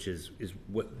advice, which is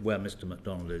where Mr.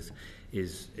 MacDonald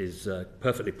is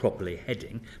perfectly properly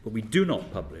heading, but we do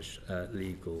not publish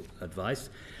legal advice.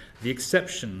 The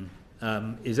exception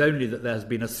is only that there has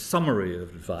been a summary of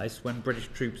advice when British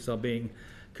troops are being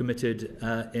committed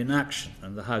in action,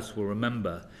 and the House will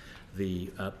remember the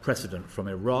precedent from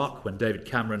Iraq when David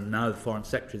Cameron, now the Foreign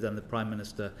Secretary, then the Prime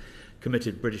Minister,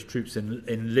 committed British troops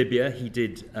in Libya. He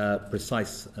did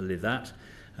precisely that,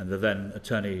 and the then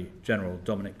Attorney General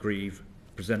Dominic Grieve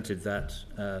presented that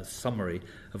summary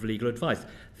of legal advice.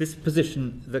 The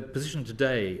position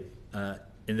today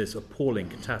in this appalling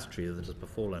catastrophe that has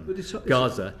befallen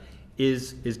Gaza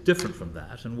is different from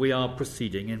that, and we are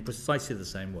proceeding in precisely the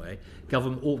same way.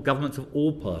 Governments of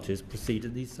all parties proceed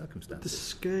in these circumstances. The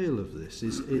scale of this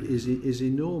is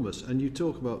enormous, and you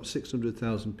talk about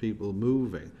 600,000 people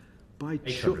moving. By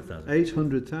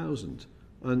 800,000,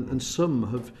 and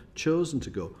some have chosen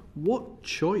to go. What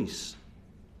choice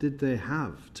did they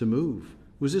have to move?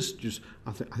 Was this just,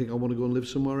 I think I want to go and live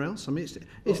somewhere else? I mean,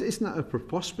 isn't that a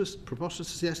preposterous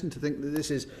suggestion to think that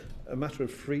this is a matter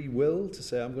of free will to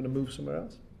say I'm going to move somewhere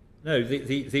else? No,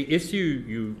 the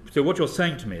issue so what you're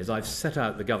saying to me is I've set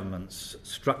out the government's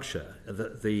structure,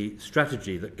 the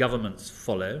strategy that governments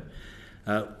follow,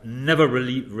 never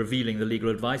revealing the legal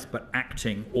advice, but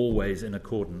acting always in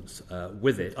accordance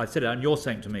with it. I said it, and you're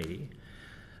saying to me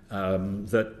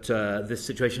that this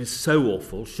situation is so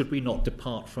awful, should we not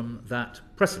depart from that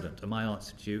precedent? And my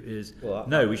answer to you is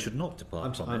no, we should not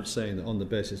depart from it. I'm saying that on the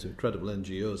basis of credible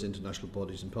NGOs, international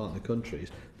bodies and partner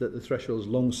countries, that the threshold's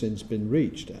long since been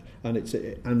reached,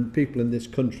 and people in this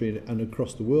country and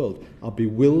across the world are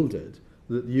bewildered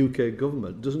that the UK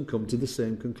government doesn't come to the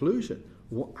same conclusion.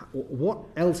 What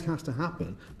else has to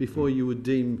happen before you would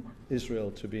deem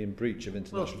Israel to be in breach of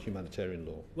international humanitarian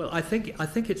law? Well, I think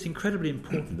it's incredibly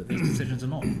important that these decisions are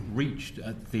not reached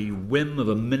at the whim of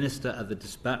a minister at the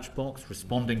dispatch box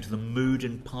responding to the mood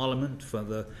in Parliament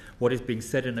for what is being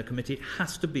said in a committee. It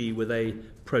has to be with a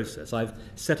process. I've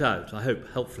set out, I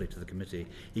hope helpfully to the committee,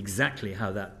 exactly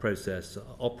how that process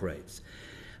operates.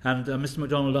 And Mr.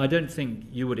 MacDonald, I don't think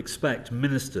you would expect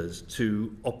ministers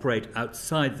to operate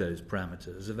outside those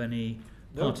parameters of any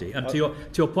party. And to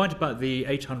your point about the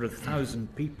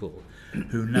 800,000 people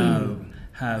who now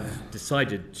have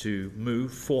decided to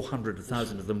move,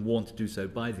 400,000 of them want to do so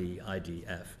by the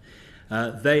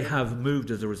IDF. They have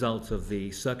moved as a result of the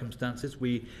circumstances.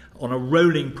 On a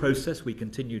rolling process, we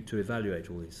continue to evaluate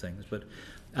all these things. But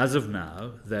as of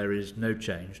now, there is no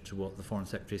change to what the Foreign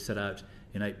Secretary set out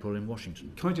in April in Washington.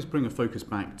 Can I just bring a focus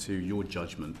back to your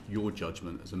judgment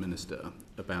as a minister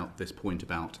about this point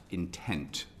about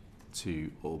intent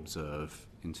to observe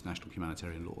international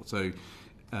humanitarian law? So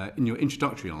in your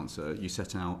introductory answer, you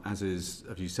set out,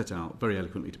 you set out very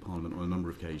eloquently to Parliament on a number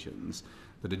of occasions,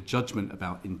 that a judgment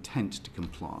about intent to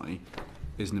comply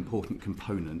is an important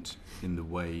component in the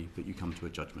way that you come to a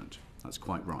judgment. That's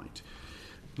quite right.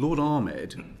 Lord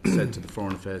Ahmed said to the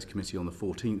Foreign Affairs Committee on the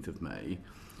 14th of May,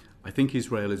 I think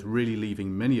Israel is really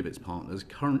leaving many of its partners,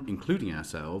 including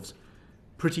ourselves,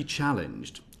 pretty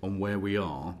challenged on where we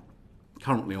are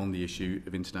currently on the issue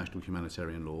of international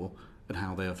humanitarian law and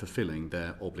how they are fulfilling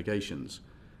their obligations.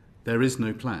 There is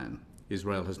no plan.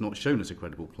 Israel has not shown us a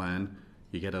credible plan.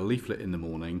 You get a leaflet in the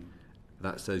morning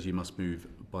that says you must move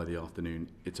by the afternoon.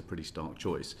 It's a pretty stark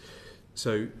choice.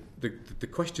 So the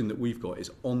question that we've got is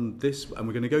on this, and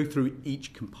we're going to go through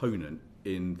each component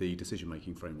in the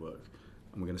decision-making framework.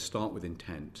 And we're going to start with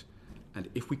intent. And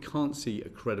if we can't see a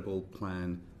credible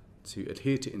plan to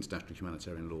adhere to international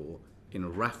humanitarian law in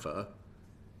Rafah,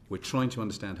 we're trying to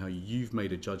understand how you've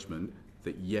made a judgment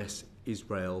that, yes,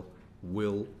 Israel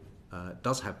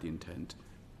does have the intent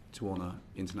to honour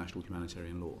international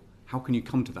humanitarian law. How can you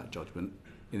come to that judgment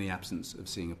in the absence of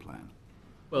seeing a plan?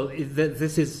 Well,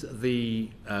 this is the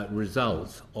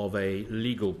result of a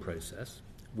legal process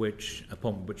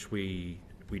upon which we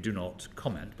do not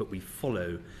comment, but we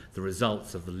follow the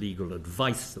results of the legal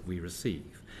advice that we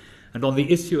receive. And on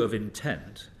the issue of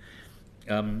intent,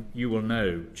 you will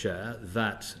know, Chair,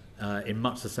 that in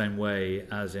much the same way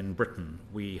as in Britain,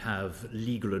 we have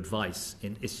legal advice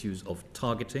in issues of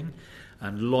targeting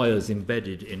and lawyers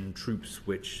embedded in troops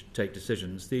which take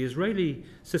decisions. The Israeli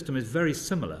system is very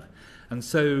similar. And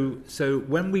so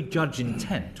when we judge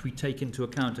intent, we take into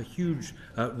account a huge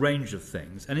range of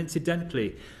things. And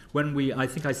incidentally, I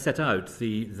think I set out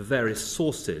the various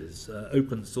sources,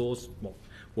 open source,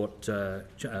 what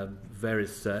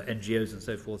various NGOs and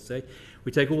so forth say,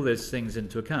 we take all those things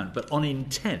into account. But on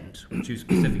intent, which you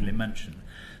specifically mentioned,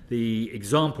 the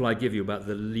example I give you about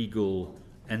the legal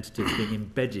entities being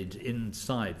embedded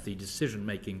inside the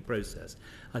decision-making process,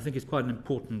 I think is quite an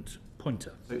important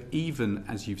pointer. So even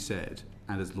as you've said,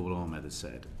 and as Lord Ahmed has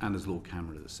said, and as Lord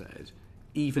Cameron has said,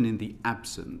 even in the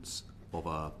absence of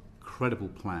a credible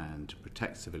plan to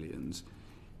protect civilians,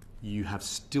 you have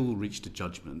still reached a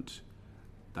judgment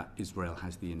that Israel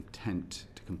has the intent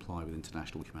to comply with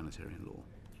international humanitarian law.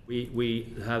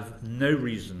 We have no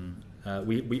reason.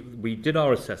 We did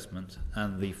our assessment,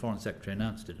 and the Foreign Secretary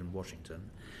announced it in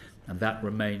Washington, and that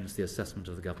remains the assessment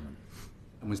of the government.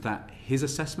 And was that his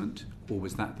assessment, or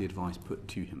was that the advice put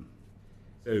to him?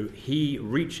 So he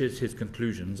reaches his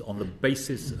conclusions on the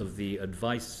basis of the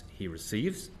advice he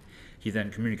receives. He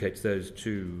then communicates those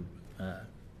to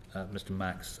Mr.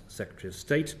 Mack's Secretary of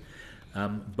State,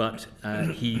 but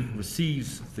he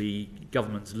receives the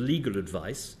government's legal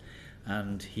advice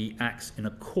and he acts in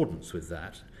accordance with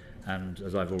that. And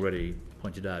as I've already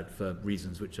pointed out, for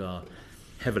reasons which are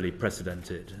heavily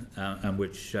precedented and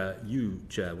which you,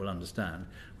 Chair, will understand,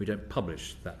 we don't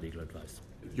publish that legal advice.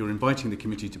 You're inviting the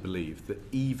committee to believe that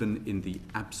even in the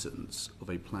absence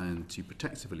of a plan to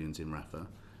protect civilians in Rafah,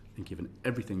 and given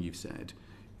everything you've said,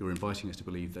 you're inviting us to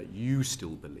believe that you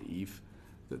still believe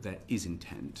that there is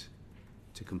intent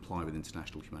to comply with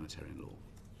international humanitarian law.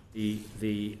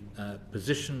 The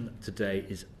position today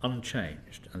is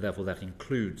unchanged, and therefore that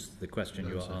includes the question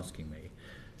you are asking me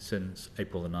since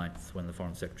April the 9th, when the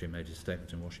Foreign Secretary made his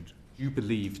statement in Washington. Do you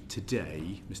believe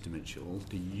today, Mr. Mitchell,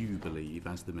 do you believe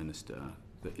as the Minister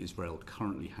that Israel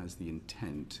currently has the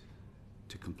intent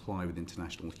to comply with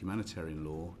international humanitarian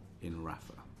law in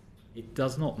Rafah? It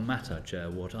does not matter, Chair,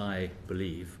 what I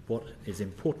believe. What is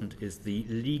important is the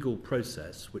legal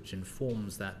process which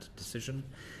informs that decision.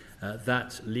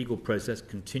 That legal process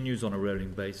continues on a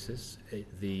rolling basis.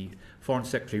 The Foreign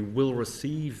Secretary will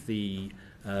receive the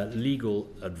legal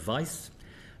advice,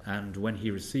 and when he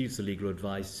receives the legal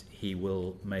advice, he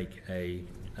will make a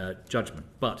judgment.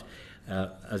 But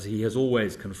as he has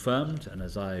always confirmed, and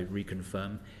as I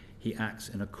reconfirm, he acts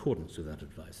in accordance with that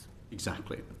advice.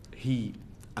 Exactly. He,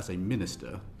 as a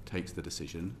minister, takes the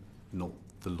decision, not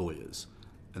the lawyers.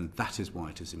 And that is why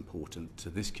it is important to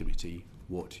this committee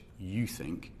what you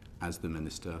think as the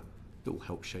minister that will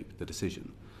help shape the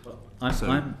decision.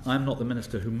 I'm not the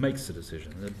minister who makes the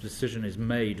decision. The decision is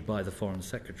made by the Foreign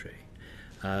Secretary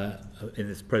in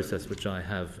this process which I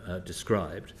have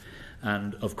described.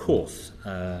 And of course,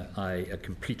 I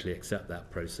completely accept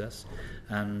that process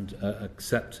and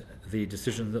accept the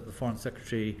decision that the Foreign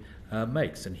Secretary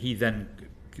makes. And he then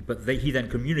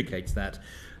communicates that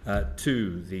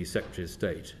to the Secretary of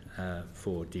State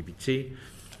for DBT,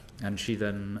 and she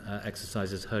then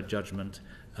exercises her judgment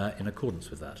in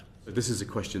accordance with that. This is a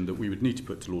question that we would need to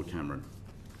put to Lord Cameron.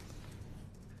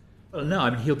 Well, no, I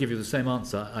mean, he'll give you the same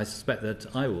answer I suspect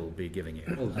that I will be giving you,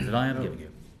 and that I am giving you.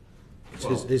 It's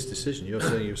his decision. You're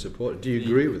saying you support it. Do you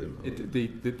agree with him?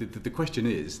 The question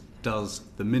is, does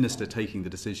the minister taking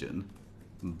the decision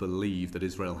believe that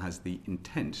Israel has the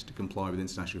intent to comply with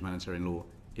international humanitarian law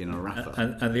in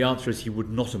Rafah? And the answer is he would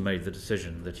not have made the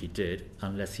decision that he did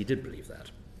unless he did believe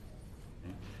that.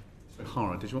 So,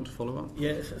 Hara, did you want to follow up?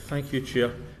 Yes, thank you,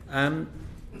 Chair. Do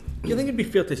you think it'd be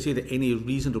fair to say that any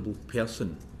reasonable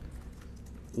person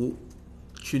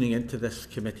tuning into this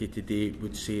committee today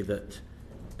would say that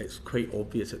it's quite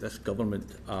obvious that this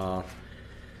government are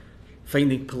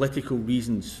finding political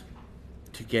reasons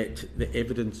to get the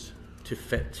evidence to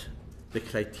fit the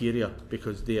criteria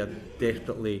because they are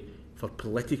desperately, for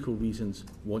political reasons,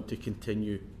 want to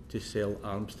continue to sell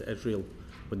arms to Israel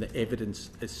when the evidence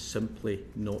is simply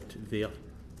not there?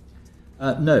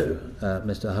 No,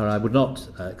 Mr. Hara, I would not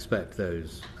expect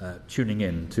those tuning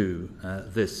in to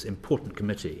this important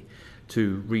committee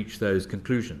to reach those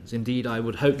conclusions. Indeed, I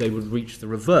would hope they would reach the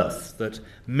reverse, that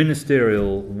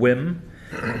ministerial whim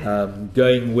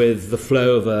going with the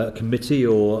flow of a committee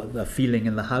or a feeling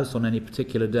in the House on any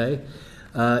particular day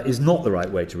is not the right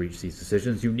way to reach these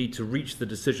decisions. You need to reach the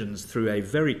decisions through a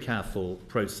very careful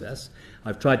process.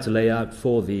 I've tried to lay out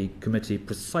for the committee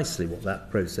precisely what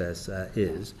that process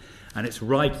is, and it's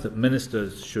right that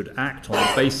ministers should act on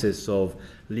the basis of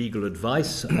legal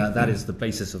advice. That is the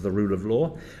basis of the rule of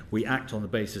law. We act on the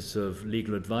basis of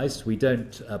legal advice. We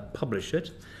don't publish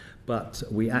it, but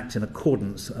we act in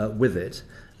accordance with it.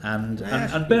 And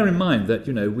bear in mind that,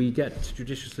 we get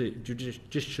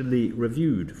judicially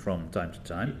reviewed from time to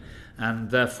time,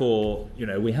 and therefore,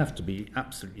 we have to be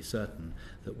absolutely certain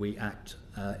that we act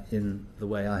in the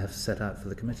way I have set out for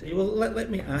the committee. Well, let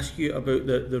me ask you about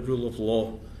the rule of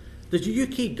law. Does the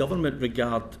UK government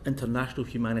regard international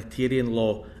humanitarian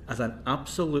law as an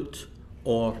absolute,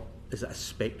 or is it a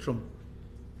spectrum?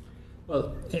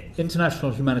 Well,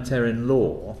 international humanitarian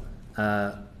law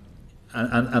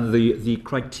and the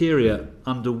criteria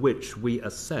under which we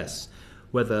assess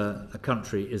whether a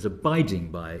country is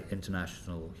abiding by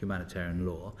international humanitarian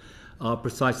law are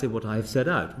precisely what I have set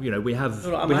out. We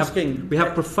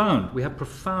have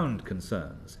profound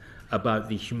concerns about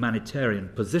the humanitarian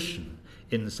position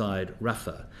inside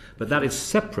Rafah, but that is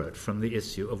separate from the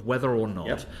issue of whether or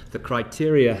not the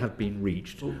criteria have been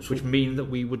reached, which mean that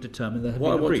we would determine there have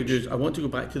been a breach. What I want to do is I want to go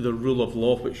back to the rule of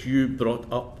law which you brought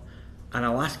up, and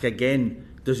I'll ask again,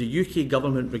 does the UK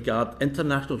government regard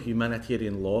international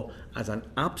humanitarian law as an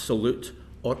absolute,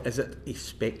 or is it a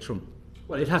spectrum?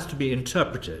 Well, it has to be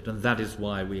interpreted, and that is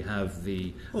why we have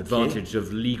the advantage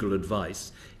of legal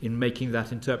advice in making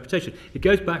that interpretation. It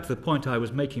goes back to the point I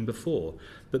was making before,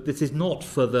 that this is not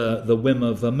for the whim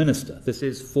of a minister. This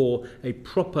is for a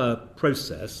proper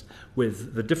process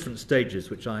with the different stages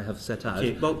which I have set out,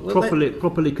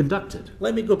 properly conducted.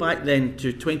 Let me go back then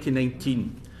to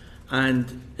 2019,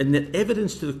 and in the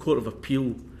evidence to the Court of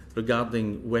Appeal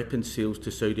regarding weapons sales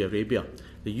to Saudi Arabia,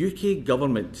 the UK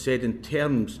government said in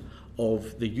terms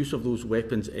of the use of those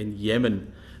weapons in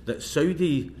Yemen that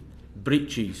Saudi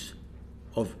breaches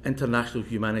of international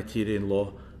humanitarian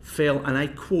law fell, and I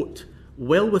quote,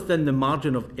 well within the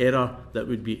margin of error that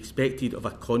would be expected of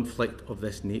a conflict of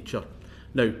this nature.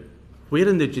 Now, where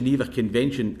in the Geneva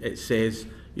Convention it says,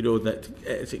 that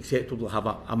it's acceptable to have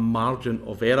a margin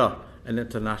of error in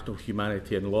international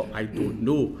humanitarian law, I don't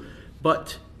know.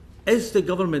 But is the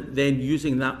government then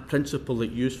using that principle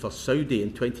it used for Saudi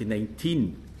in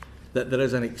 2019, that there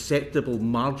is an acceptable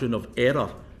margin of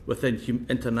error within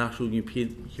international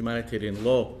humanitarian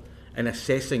law in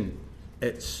assessing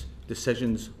its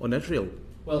decisions on Israel?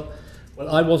 Well,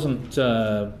 I wasn't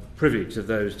privy to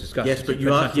those discussions. Yes, but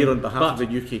you are here on behalf of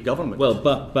the UK government. Well,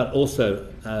 but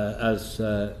also, as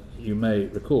you may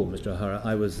recall, Mr. O'Hara,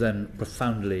 I was then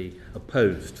profoundly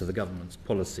opposed to the government's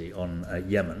policy on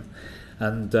Yemen.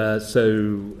 And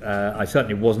so I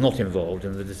certainly was not involved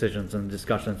in the decisions and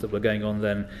discussions that were going on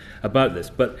then about this.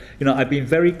 But, I've been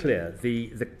very clear.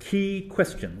 The key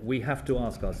question we have to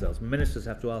ask ourselves, ministers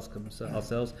have to ask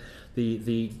ourselves,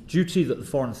 the duty that the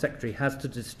Foreign Secretary has to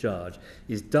discharge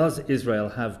is, does Israel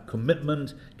have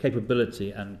commitment,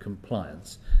 capability and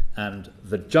compliance? And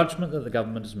the judgment that the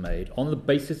government has made on the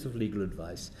basis of legal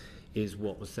advice is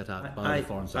what was set out by the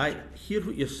Foreign Secretary. I hear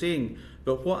what you're saying,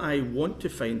 but what I want to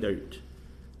find out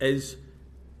is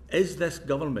this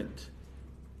government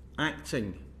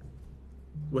acting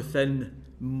within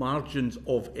margins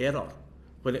of error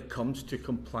when it comes to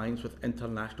compliance with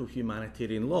international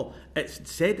humanitarian law? It's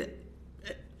said it,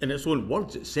 in its own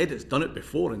words, it said it's done it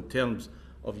before in terms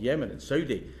of Yemen and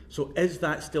Saudi. So is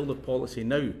that still the policy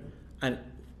now? And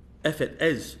if it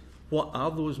is, what are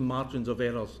those margins of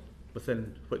errors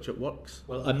within which it works?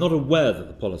 Well, I'm not aware that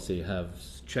the policy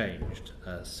has changed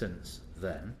since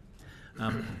then.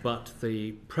 But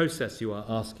the process you are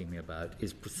asking me about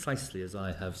is precisely as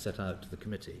I have set out to the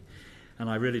committee, and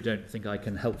I really don't think I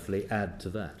can helpfully add to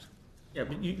that. Yeah,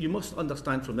 but you must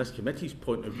understand from this committee's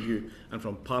point of view and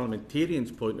from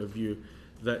parliamentarians' point of view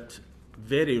that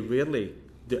very rarely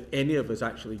do any of us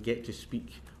actually get to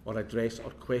speak or address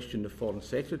or question the Foreign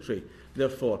Secretary.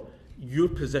 Therefore, your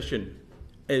position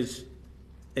is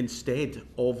instead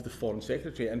of the Foreign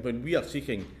Secretary, and when we are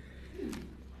seeking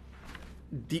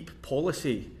deep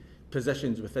policy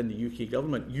positions within the UK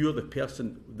government, you're the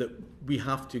person that we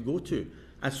have to go to.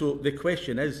 And so the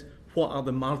question is, what are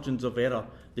the margins of error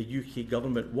the UK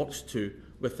government works to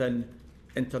within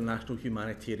international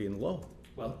humanitarian law?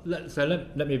 Well,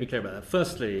 let me be clear about that.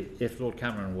 Firstly, if Lord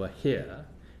Cameron were here,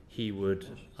 he would,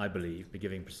 I believe, be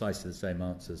giving precisely the same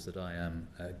answers that I am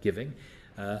giving.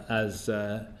 As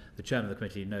the chairman of the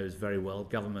committee knows very well,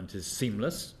 government is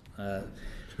seamless.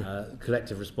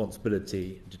 Collective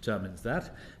responsibility determines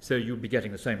that. So you'll be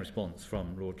getting the same response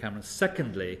from Lord Cameron.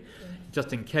 Secondly,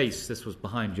 just in case this was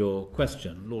behind your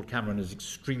question, Lord Cameron is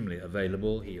extremely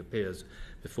available. He appears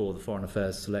before the Foreign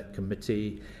Affairs Select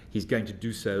Committee. He's going to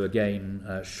do so again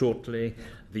shortly.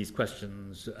 These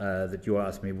questions that you are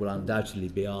asking me will undoubtedly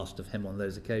be asked of him on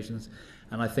those occasions,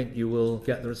 and I think you will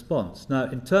get the response. Now,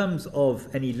 in terms of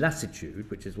any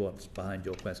lassitude, which is what's behind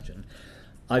your question,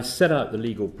 I've set out the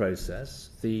legal process.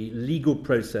 The legal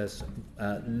process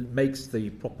makes the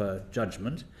proper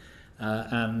judgment,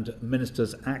 and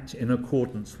ministers act in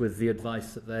accordance with the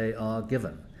advice that they are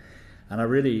given. And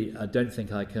I don't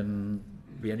think I can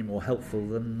be any more helpful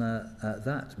than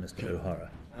that, Mr. O'Hara.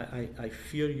 I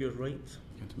fear you're right.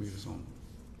 Going to move us on,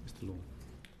 Mr. Law.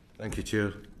 Thank you,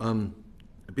 Chair.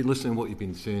 I've been listening to what you've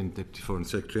been saying, Deputy Foreign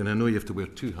Secretary, and I know you have to wear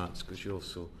two hats because you're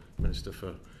also Minister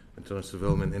for International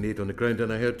Development and Aid on the ground,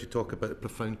 and I heard you talk about the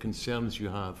profound concerns you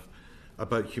have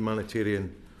about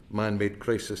humanitarian man-made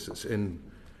crisis that's in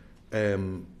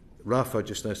Rafah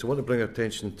just now. So I want to bring our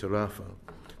attention to Rafah,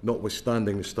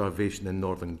 notwithstanding the starvation in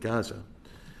northern Gaza.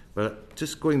 But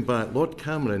just going back, Lord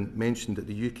Cameron mentioned that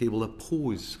the UK will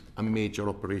oppose a major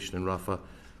operation in Rafah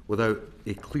without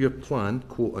a clear plan,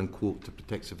 quote unquote, to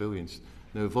protect civilians.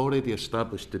 Now, we've already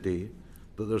established today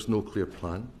that there's no clear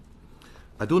plan.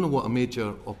 I don't know what a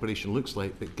major operation looks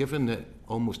like, but given that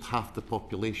almost half the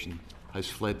population has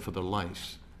fled for their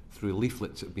lives through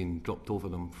leaflets that have been dropped over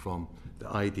them from the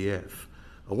IDF,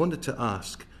 I wanted to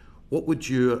ask, what would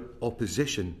your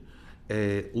opposition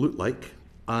look like,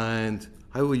 and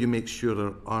how will you make sure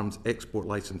our arms export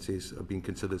licences are being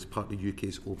considered as part of the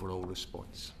UK's overall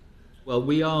response? Well,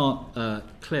 we are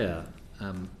clear,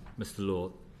 Mr.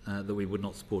 Law, that we would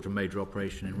not support a major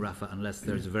operation in Rafah unless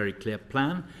there is a very clear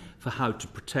plan for how to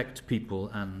protect people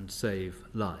and save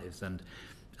lives. And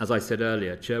as I said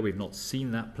earlier, Chair, we've not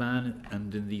seen that plan,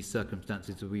 and in these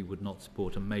circumstances we would not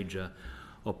support a major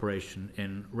operation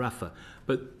in Rafah.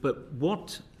 But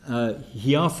what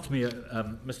he asked me,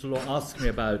 Mr. Law asked me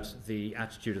about the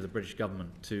attitude of the British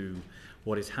government to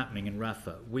what is happening in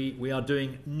Rafah. We are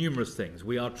doing numerous things.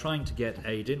 We are trying to get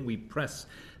aid in. We press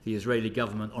the Israeli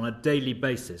government on a daily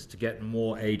basis to get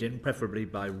more aid in, preferably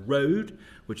by road,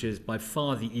 which is by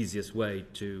far the easiest way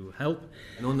to help.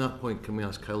 And on that point, can we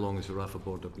ask how long has the Rafah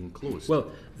border been closed?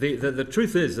 Well, the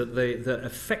truth is that that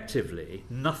effectively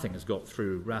nothing has got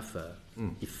through Rafah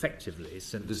effectively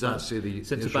since Does that say the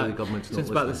Israeli government's not since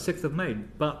about the listening? 6th of May.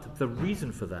 But the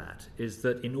reason for that is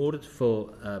that in order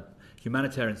for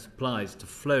humanitarian supplies to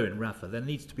flow in Rafah, there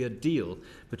needs to be a deal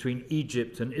between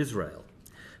Egypt and Israel.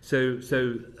 So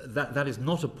that is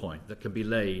not a point that can be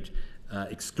laid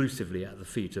exclusively at the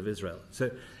feet of Israel. So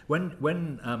when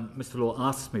Mr. Law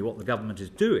asks me what the government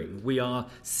is doing, we are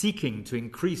seeking to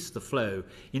increase the flow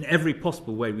in every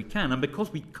possible way we can. And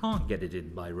because we can't get it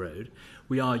in by road,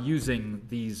 we are using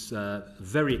these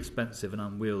very expensive and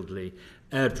unwieldy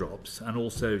airdrops, and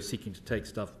also seeking to take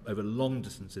stuff over long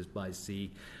distances by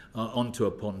sea onto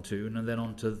a pontoon and then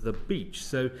onto the beach.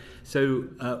 So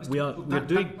we're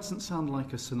doing. That doesn't sound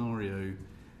like a scenario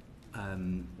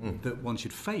that one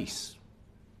should face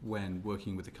when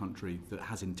working with a country that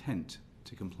has intent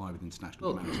to comply with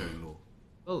international humanitarian law.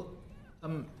 Well,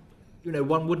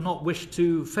 one would not wish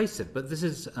to face it, but this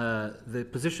is the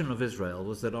position of Israel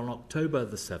was that on October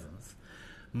the 7th,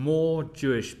 more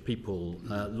Jewish people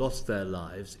lost their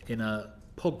lives in a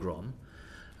pogrom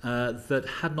that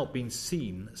had not been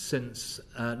seen since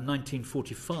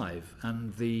 1945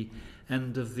 and the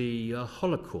end of the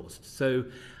Holocaust. So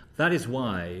that is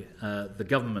why the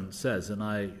government says, and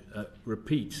I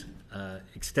repeat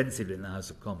extensively in the House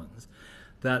of Commons,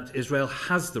 that Israel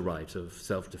has the right of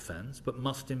self-defense but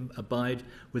must abide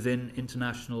within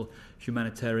international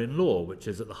humanitarian law, which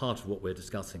is at the heart of what we're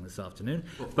discussing this afternoon.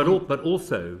 But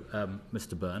also,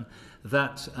 Mr. Byrne,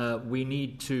 that we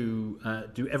need to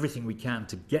do everything we can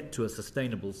to get to a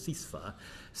sustainable ceasefire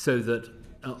so that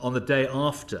on the day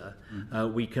after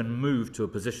we can move to a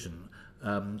position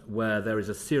where there is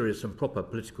a serious and proper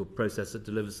political process that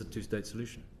delivers a two-state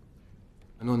solution.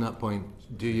 And on that point,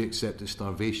 do you accept that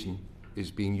starvation is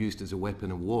being used as a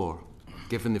weapon of war,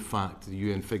 given the fact the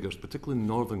UN figures, particularly in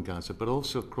northern Gaza, but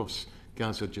also across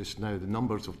Gaza just now, the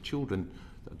numbers of children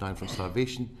that are dying from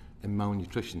starvation and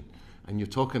malnutrition? And you're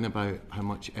talking about how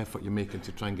much effort you're making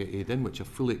to try and get aid in, which I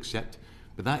fully accept,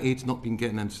 but that aid's not been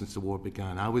getting in since the war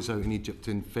began. I was out in Egypt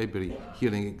in February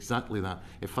hearing exactly that.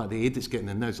 In fact, the aid that's getting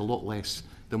in now is a lot less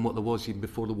than what there was even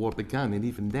before the war began, and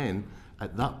even then,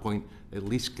 at that point, at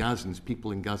least Gazans,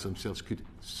 people in Gaza themselves, could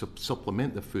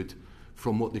supplement the food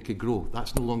from what they could grow.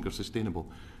 That's no longer sustainable.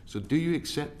 So do you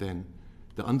accept then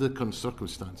that under the current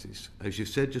circumstances, as you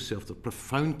said yourself, there are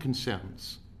profound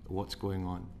concerns of what's going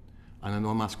on. And I know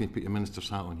I'm asking you to put your minister's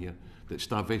hat on here, that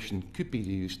starvation could be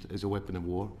used as a weapon of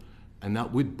war, and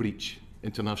that would breach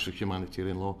international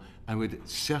humanitarian law, and would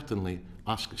certainly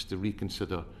ask us to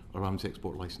reconsider our arms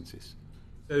export licences.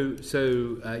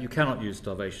 So you cannot use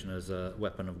starvation as a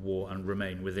weapon of war and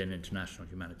remain within international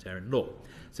humanitarian law.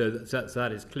 So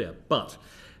that is clear. But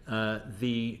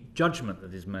the judgment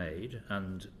that is made,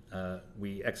 and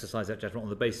we exercise that judgment on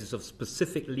the basis of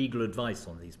specific legal advice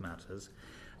on these matters,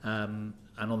 and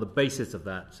on the basis of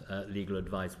that legal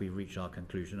advice we reach our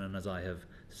conclusion. And as I have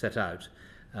set out,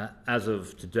 as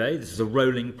of today, this is a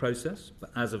rolling process,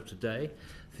 but as of today,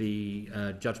 the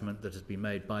judgment that has been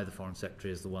made by the Foreign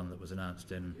Secretary is the one that was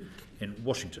announced in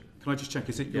Washington. Can I just check,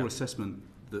 is it your assessment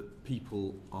that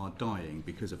people are dying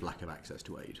because of lack of access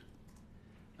to aid?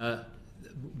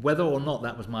 Whether or not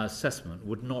that was my assessment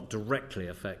would not directly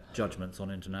affect judgments on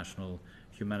international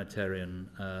humanitarian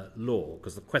law,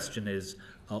 because the question is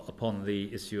upon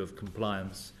the issue of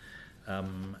compliance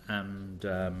and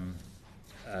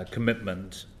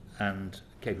commitment and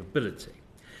capability.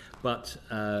 But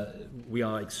we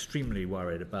are extremely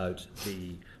worried about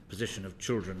the position of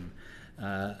children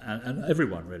and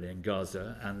everyone really in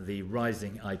Gaza and the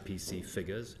rising IPC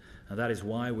figures. And that is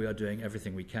why we are doing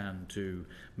everything we can to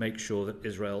make sure that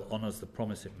Israel honours the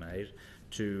promise it made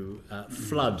to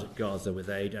flood Gaza with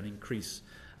aid and increase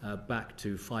back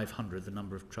to 500 the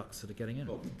number of trucks that are getting in.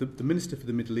 Well, the Minister for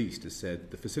the Middle East has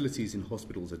said the facilities in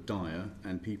hospitals are dire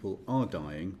and people are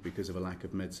dying because of a lack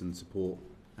of medicine support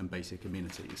and basic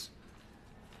amenities.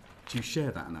 Do you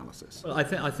share that analysis? Well,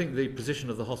 I think the position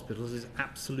of the hospitals is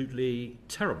absolutely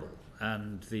terrible,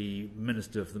 and the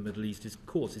Minister of the Middle East, of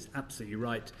course, is absolutely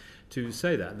right to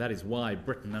say that. That is why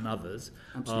Britain and others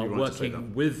are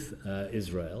working with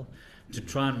Israel to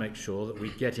try and make sure that we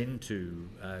get into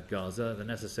Gaza the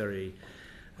necessary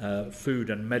food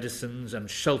and medicines and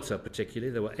shelter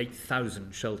particularly. There were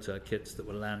 8,000 shelter kits that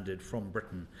were landed from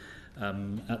Britain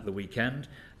at the weekend,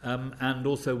 and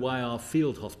also why our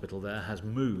field hospital there has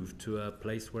moved to a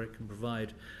place where it can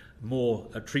provide more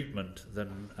treatment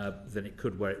than it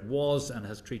could where it was, and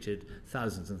has treated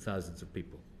thousands and thousands of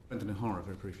people. Brendan O'Hara,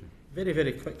 very briefly. Very,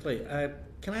 very quickly.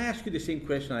 Can I ask you the same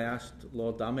question I asked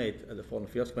Lord Ahmed at the Foreign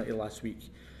Affairs Committee last week?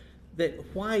 That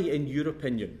why, in your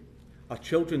opinion, are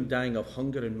children dying of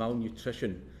hunger and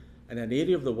malnutrition in an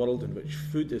area of the world in which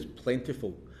food is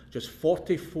plentiful, just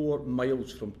 44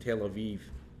 miles from Tel Aviv?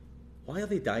 Why are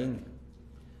they dying?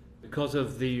 Because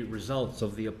of the results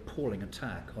of the appalling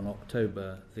attack on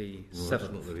October the 7th.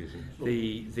 That's not the reason.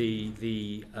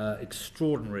 The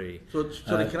extraordinary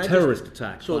terrorist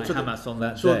attack by Hamas on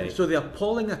that day. So the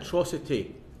appalling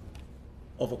atrocity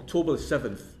of October the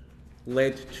 7th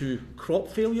led to crop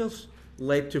failures?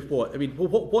 Led to what? I mean,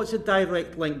 what's the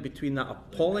direct link between that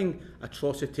appalling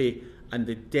atrocity and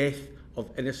the death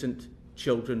of innocent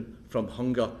children from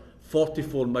hunger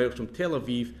 44 miles from Tel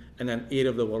Aviv in an area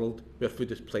of the world where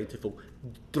food is plentiful?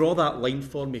 Draw that line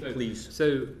for me, please.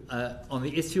 So on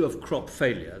the issue of crop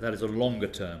failure, that is a longer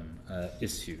term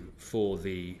issue for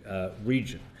the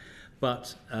region.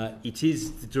 But it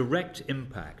is the direct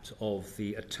impact of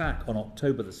the attack on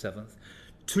October the 7th,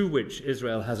 to which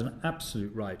Israel has an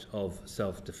absolute right of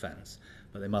self-defence,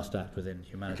 but they must act within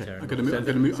humanitarian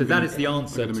law. So that is the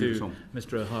answer to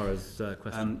Mr. O'Hara's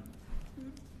question.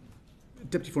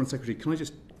 Deputy Foreign Secretary, can I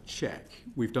just check?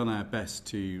 We've done our best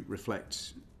to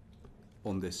reflect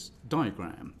on this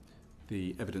diagram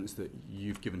the evidence that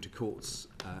you've given to courts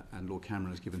and Lord Cameron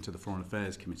has given to the Foreign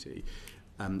Affairs Committee.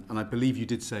 And I believe you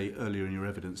did say earlier in your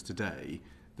evidence today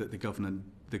that the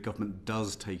government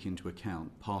does take into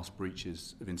account past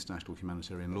breaches of international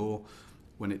humanitarian law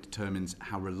when it determines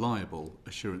how reliable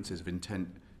assurances of intent,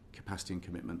 capacity and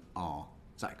commitment are.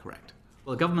 Is that correct?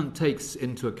 Well, the government takes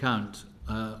into account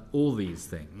all these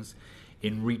things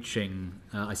in reaching.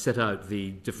 I set out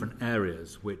the different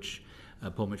areas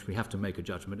upon which we have to make a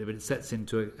judgment. If it takes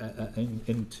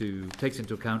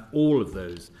into account all of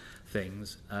those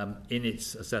things in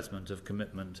its assessment of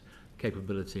commitment,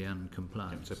 capability and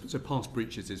compliance. So past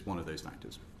breaches is one of those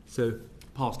factors. So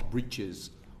past breaches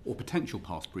or potential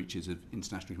past breaches of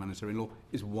international humanitarian law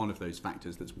is one of those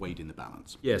factors that's weighed in the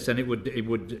balance. Yes, and it would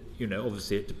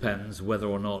obviously it depends whether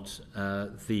or not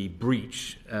the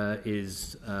breach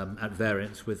is at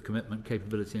variance with commitment,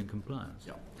 capability and compliance.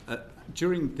 Yeah.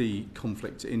 During the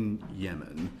conflict in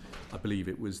Yemen, I believe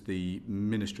it was the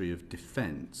Ministry of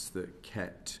Defence that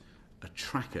kept a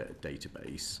tracker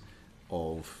database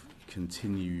of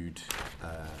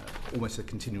almost a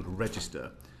continual register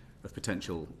of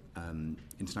potential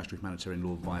international humanitarian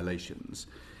law violations.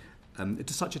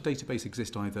 Does such a database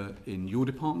exist either in your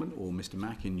department or Mr.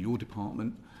 Mack in your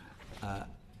department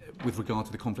with regard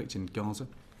to the conflict in Gaza?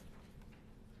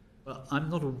 Well, I'm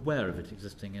not aware of it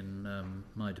existing in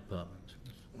my department.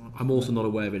 I'm also not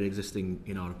aware of it existing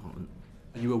in our department.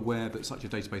 Are you aware that such a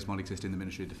database might exist in the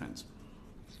Ministry of Defence?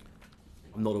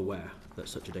 I'm not aware that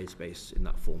such a database in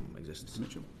that form exists. Mr.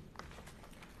 Mitchell?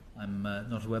 I'm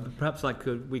not aware, but perhaps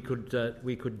we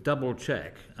could double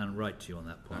check and write to you on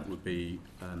that point. That would be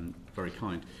very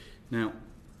kind. Now,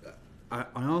 I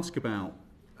ask about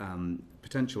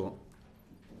potential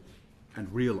and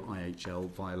real IHL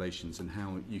violations and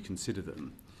how you consider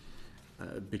them,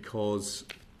 because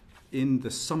in the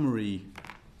summary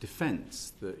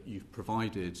defence that you've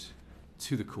provided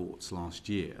to the courts last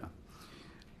year,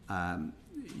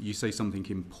 you say something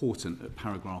important at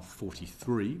paragraph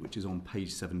 43, which is on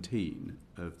page 17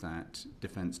 of that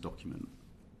defence document.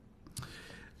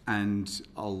 And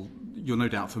you're no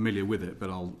doubt familiar with it, but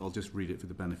I'll just read it for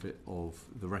the benefit of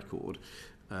the record.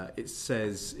 It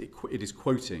says, it is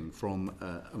quoting from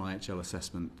an IHL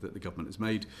assessment that the government has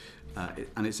made,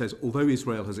 and it says, although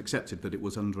Israel has accepted that it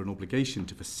was under an obligation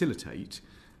to facilitate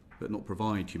but not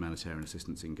provide humanitarian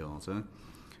assistance in Gaza,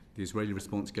 the Israeli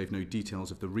response gave no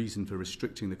details of the reason for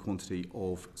restricting the quantity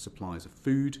of supplies of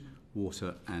food,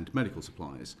 water and medical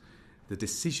supplies. The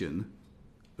decision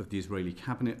of the Israeli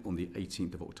cabinet on the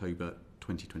 18th of October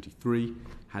 2023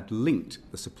 had linked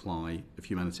the supply of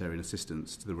humanitarian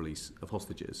assistance to the release of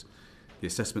hostages. The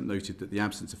assessment noted that the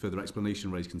absence of further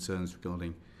explanation raised concerns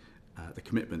regarding the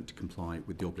commitment to comply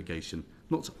with the obligation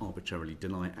not to arbitrarily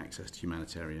deny access to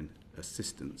humanitarian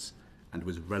assistance, and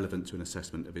was relevant to an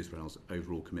assessment of Israel's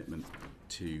overall commitment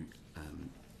to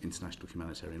international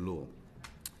humanitarian law.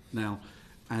 Now,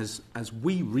 as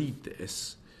we read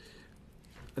this,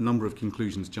 a number of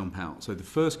conclusions jump out. So the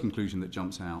first conclusion that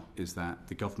jumps out is that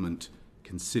the government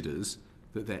considers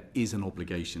that there is an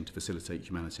obligation to facilitate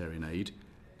humanitarian aid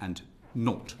and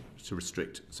not to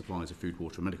restrict supplies of food,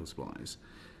 water and medical supplies.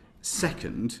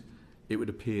 Second, it would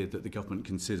appear that the government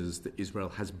considers that Israel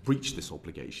has breached this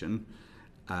obligation.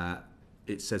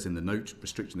 It says in the note,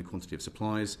 restricting the quantity of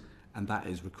supplies, and that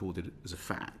is recorded as a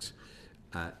fact.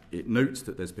 It notes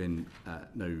that there's been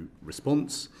no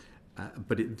response,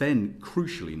 but it then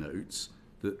crucially notes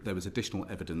that there was additional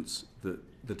evidence that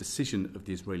the decision of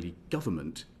the Israeli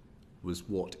government was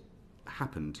what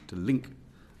happened to link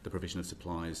the provision of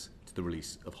supplies to the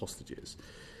release of hostages.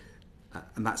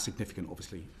 And that's significant,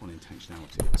 obviously, on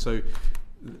intentionality. So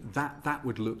that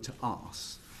would look to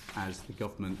us as the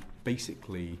government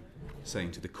basically saying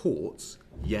to the courts,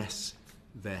 yes,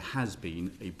 there has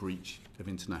been a breach of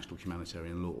international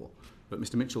humanitarian law. But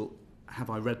Mr. Mitchell, have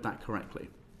I read that correctly?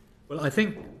 Well, I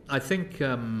think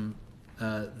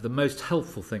the most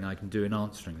helpful thing I can do in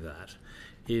answering that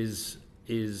is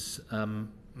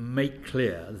make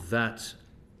clear that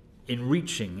in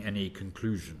reaching any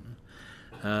conclusion,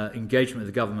 engagement with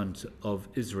the government of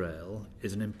Israel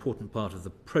is an important part of the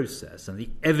process, and the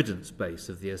evidence base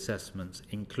of the assessment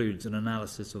includes an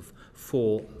analysis of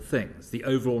four things. The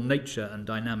overall nature and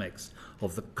dynamics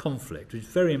of the conflict, which is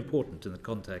very important in the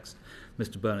context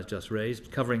Mr. Byrne has just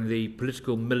raised, covering the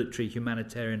political, military,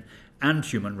 humanitarian and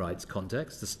human rights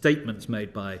context, the statements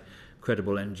made by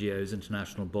credible NGOs,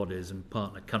 international bodies and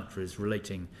partner countries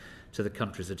relating to the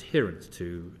country's adherence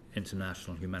to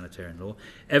international humanitarian law,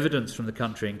 evidence from the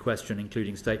country in question,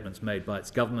 including statements made by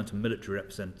its government and military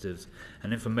representatives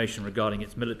and information regarding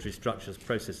its military structures,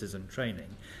 processes and training,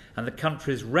 and the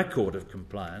country's record of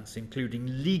compliance, including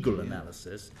legal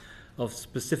analysis of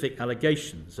specific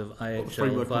allegations of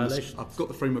IHL violations. I've got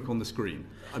the framework on the screen.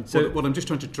 What I'm just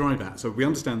trying to drive at, so we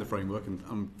understand the framework, and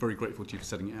I'm very grateful to you for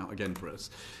setting it out again for us.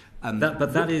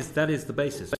 That is the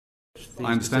basis.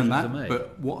 I understand that,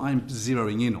 but what I'm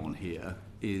zeroing in on here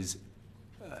is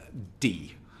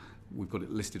D. We've got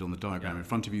it listed on the diagram in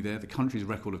front of you there. The country's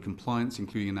record of compliance,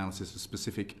 including analysis of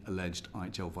specific alleged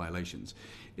IHL violations.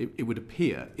 It would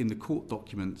appear in the court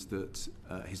documents that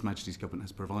His Majesty's government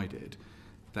has provided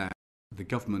that the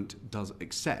government does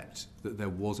accept that there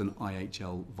was an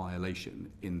IHL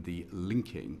violation in the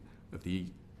linking of the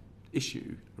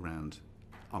issue around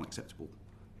unacceptable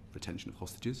retention of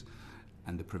hostages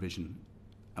and the provision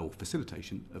or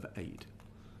facilitation of aid.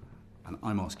 And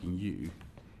I'm asking you,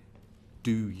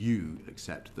 do you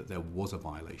accept that there was a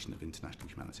violation of international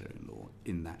humanitarian law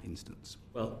in that instance?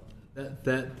 Well,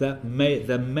 there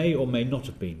may or may not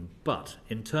have been, but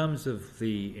in terms of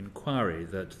the inquiry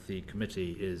that the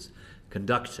committee is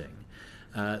conducting,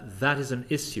 that is an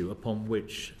issue upon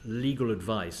which legal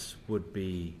advice would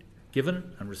be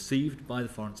given and received by the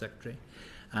Foreign Secretary.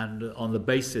 And on the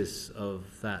basis of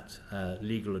that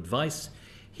legal advice,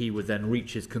 he would then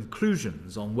reach his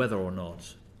conclusions on whether or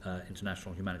not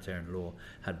international humanitarian law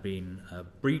had been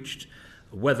breached,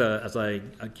 whether, as I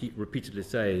keep repeatedly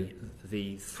say,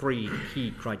 the three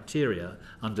key criteria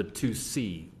under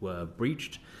 2C were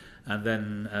breached, and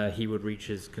then he would reach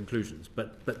his conclusions.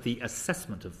 But the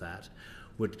assessment of that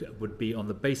would be on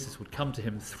the basis, would come to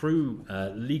him through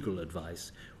legal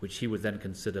advice, which he would then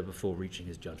consider before reaching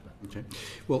his judgment. Okay.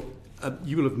 Well,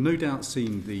 you will have no doubt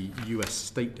seen the US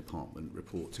State Department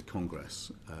report to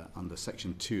Congress under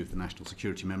Section 2 of the National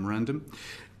Security Memorandum,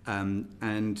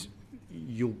 and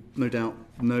you'll no doubt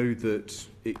know that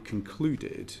it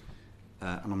concluded,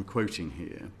 and I'm quoting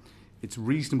here, "It's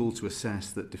reasonable to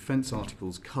assess that defence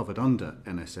articles covered under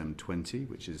NSM 20,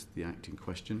 which is the Act in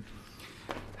question,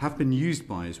 have been used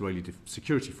by Israeli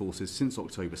security forces since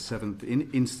October 7th in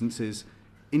instances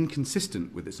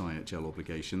inconsistent with its IHL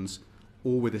obligations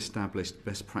or with established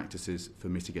best practices for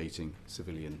mitigating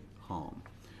civilian harm."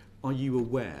 Are you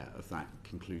aware of that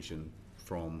conclusion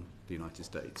from the United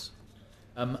States?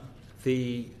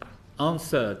 The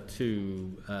answer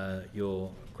to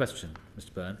your question,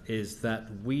 Mr. Byrne, is that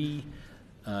we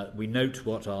note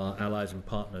what our allies and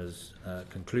partners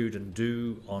conclude and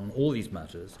do on all these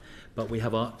matters, but we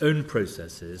have our own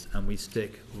processes and we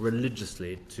stick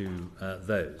religiously to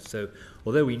those. So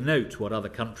although we note what other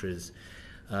countries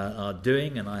are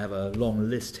doing, and I have a long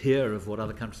list here of what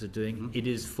other countries are doing, it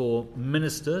is for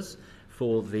ministers,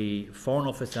 for the Foreign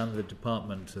Office and the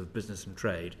Department of Business and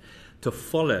Trade to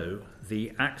follow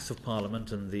the Acts of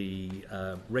Parliament and the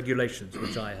regulations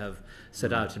which I have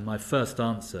set out in my first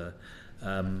answer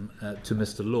to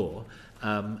Mr. Law,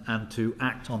 and to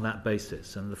act on that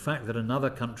basis. And the fact that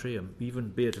another country, even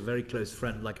be it a very close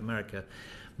friend like America,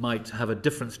 might have a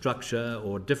different structure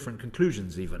or different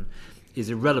conclusions even, is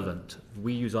irrelevant.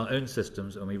 We use our own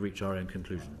systems and we reach our own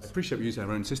conclusions. I appreciate we use our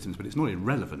own systems, but it's not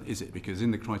irrelevant, is it? Because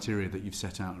in the criteria that you've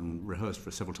set out and rehearsed for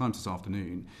several times this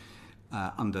afternoon,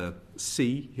 under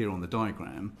C, here on the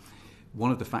diagram,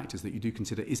 one of the factors that you do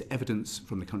consider is evidence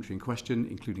from the country in question,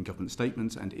 including government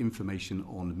statements and information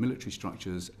on military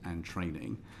structures and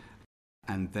training.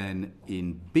 And then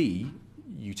in B,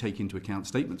 you take into account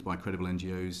statements by credible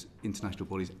NGOs, international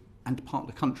bodies, and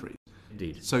partner countries.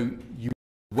 Indeed. So you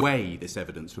weigh this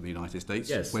evidence from the United States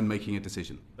yes. when making a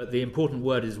decision. But the important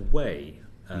word is weigh,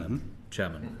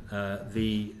 Chairman.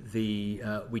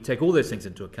 We take all those things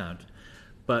into account,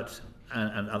 but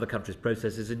and other countries'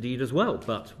 processes indeed as well,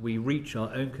 but we reach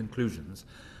our own conclusions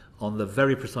on the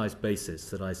very precise basis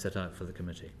that I set out for the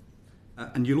committee.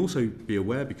 And you'll also be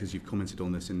aware, because you've commented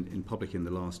on this in public in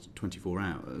the last 24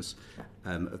 hours,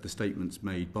 of the statements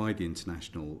made by the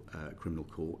International Criminal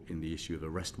Court in the issue of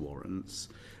arrest warrants.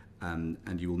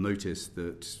 And you will notice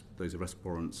that those arrest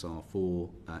warrants are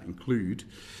include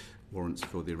warrants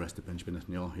for the arrest of Benjamin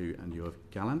Netanyahu and Yoav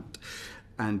Gallant.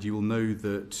 And you will know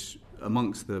that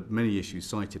amongst the many issues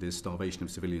cited is starvation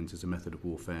of civilians as a method of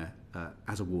warfare,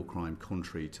 as a war crime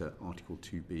contrary to Article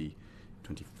 2B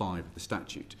 25 of the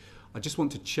statute. I just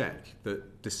want to check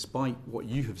that despite what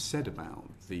you have said about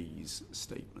these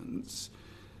statements,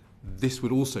 this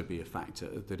would also be a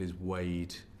factor that is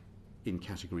weighed in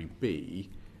Category B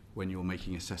when you're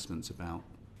making assessments about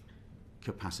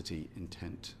capacity,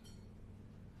 intent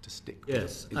to stick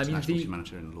with international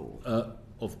humanitarian law.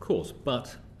 Of course,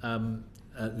 but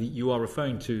you are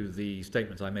referring to the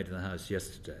statements I made in the House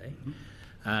yesterday.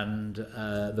 And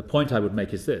the point I would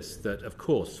make is this, that of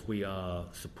course we are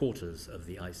supporters of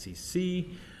the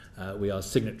ICC, we are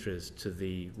signatories to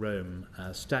the Rome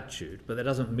Statute, but that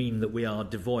doesn't mean that we are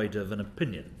devoid of an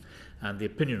opinion. And the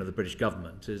opinion of the British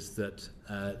government is that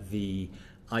the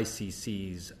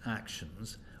ICC's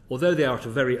actions, although they are at a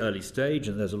very early stage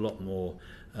and there's a lot more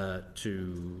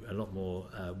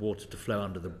water to flow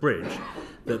under the bridge,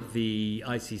 that the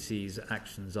ICC's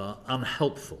actions are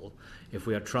unhelpful if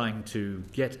we are trying to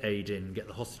get aid in, get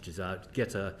the hostages out,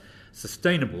 get a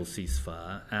sustainable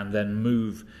ceasefire, and then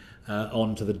move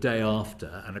on to the day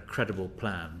after and a credible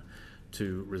plan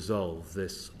to resolve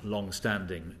this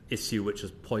long-standing issue which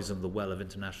has poisoned the well of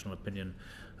international opinion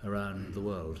around the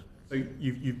world. So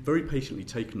you've very patiently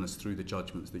taken us through the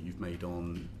judgments that you've made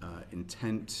on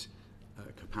intent,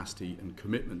 capacity and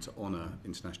commitment to honour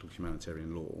international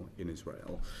humanitarian law in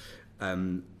Israel.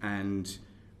 And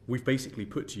we've basically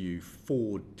put to you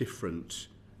 4 different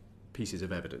pieces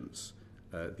of evidence.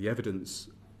 The evidence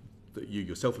that you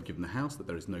yourself have given the House that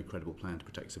there is no credible plan to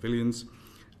protect civilians.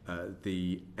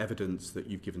 The evidence that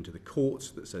you've given to the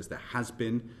court that says there has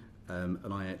been an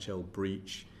IHL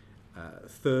breach.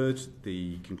 Third,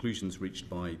 the conclusions reached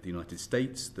by the United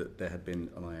States that there had been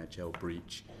an IHL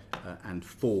breach. And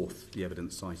fourth, the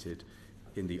evidence cited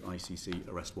in the ICC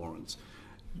arrest warrants.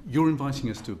 You're inviting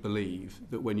us to believe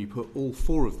that when you put all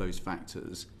four of those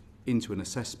factors into an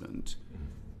assessment,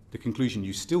 the conclusion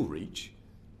you still reach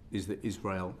is that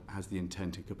Israel has the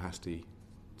intent and capacity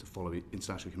to follow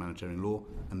international humanitarian law,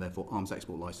 and therefore arms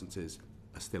export licences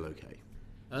are still okay.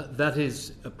 That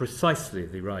is precisely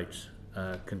the right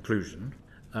conclusion.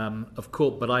 Of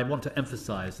course, but I want to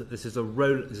emphasise that this is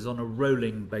on a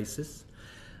rolling basis.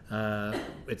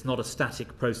 It's not a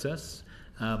static process,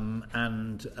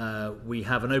 and we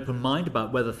have an open mind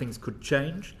about whether things could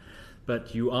change.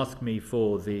 But you asked me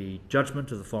for the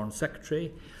judgment of the Foreign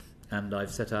Secretary, and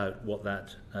I've set out what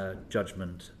that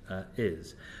judgment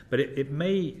is. But it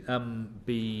may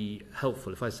be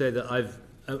helpful if I say that I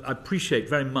appreciate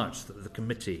very much that the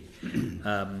committee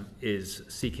is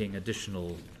seeking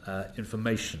additional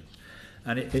information.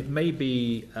 And it may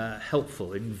be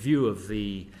helpful in view of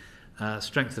the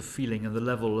strength of feeling and the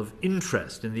level of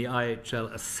interest in the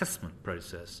IHL assessment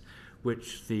process,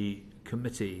 which the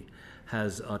committee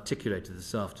has articulated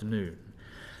this afternoon.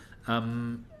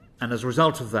 And as a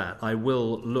result of that, I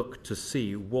will look to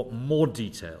see what more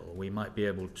detail we might be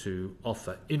able to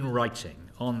offer in writing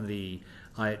on the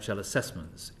IHL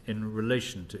assessments in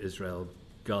relation to Israel,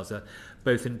 Gaza,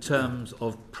 both in terms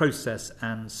of process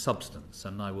and substance.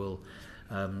 And I will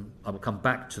come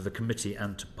back to the committee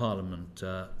and to Parliament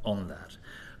on that.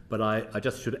 But I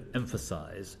just should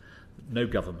emphasise that no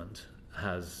government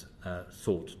has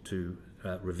sought to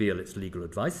reveal its legal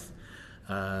advice.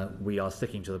 We are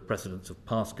sticking to the precedents of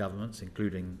past governments,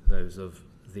 including those of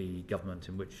the government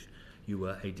in which you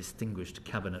were a distinguished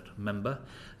cabinet member.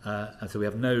 And so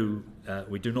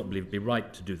we do not believe it would be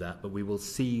right to do that, but we will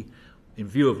see, in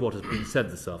view of what has been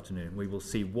said this afternoon, we will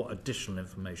see what additional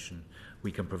information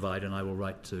we can provide, and I will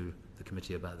write to the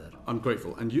committee about that. I'm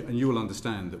grateful, and you will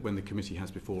understand that when the committee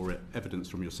has before it evidence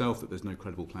from yourself that there's no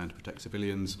credible plan to protect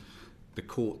civilians, the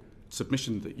court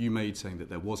submission that you made saying that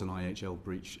there was an IHL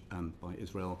breach by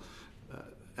Israel,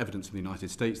 evidence from the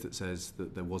United States that says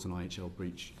that there was an IHL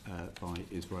breach by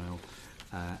Israel,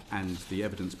 and the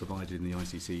evidence provided in the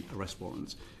ICC arrest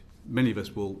warrants. Many of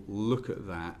us will look at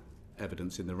that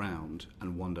evidence in the round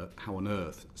and wonder how on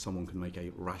earth someone can make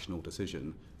a rational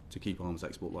decision to keep arms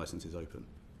export licences open.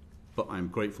 But I'm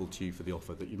grateful to you for the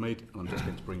offer that you made, and I'm just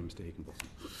going to bring Mr Higginbotham.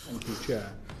 Thank you,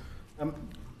 Chair.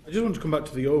 I just want to come back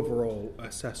to the overall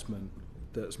assessment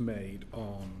that's made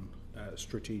on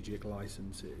strategic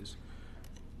licences,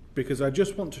 because I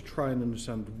just want to try and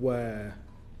understand where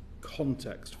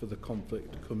context for the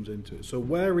conflict comes into it. So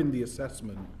where in the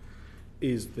assessment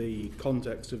is the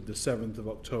context of the 7th of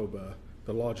October,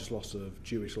 the largest loss of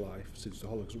Jewish life since the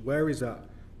Holocaust? Where is that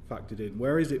factored in?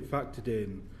 Where is it factored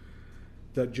in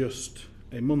that just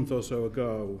a month or so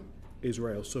ago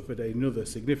Israel suffered another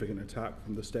significant attack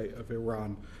from the state of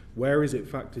Iran? Where is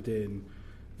it factored in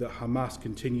that Hamas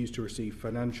continues to receive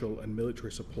financial and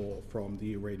military support from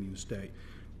the Iranian state?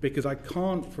 Because I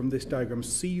can't, from this diagram,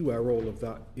 see where all of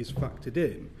that is factored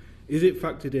in. Is it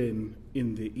factored in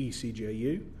the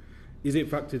ECJU? Is it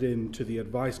factored into the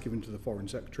advice given to the Foreign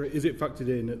Secretary? Is it factored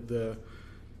in at the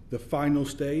final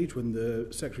stage when the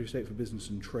Secretary of State for Business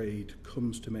and Trade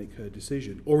comes to make her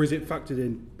decision? Or is it factored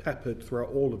in, peppered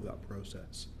throughout all of that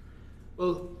process?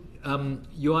 Well,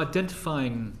 you're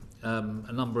identifying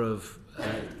a number of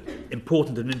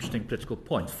important and interesting political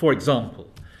points. For example,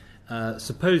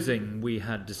 supposing we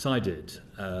had decided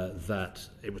that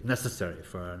it was necessary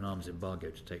for an arms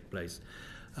embargo to take place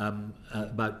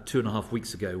about 2.5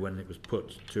 weeks ago when it was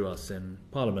put to us in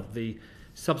Parliament, the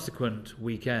subsequent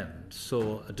weekend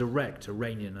saw a direct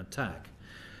Iranian attack,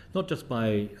 not just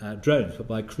by drones, but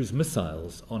by cruise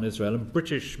missiles on Israel, and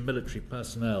British military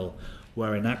personnel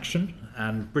were in action,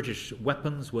 and British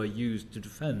weapons were used to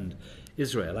defend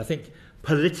Israel. I think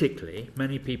politically,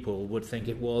 many people would think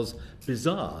it was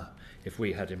bizarre if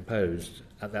we had imposed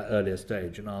at that earlier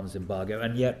stage an arms embargo,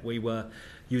 and yet we were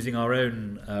using our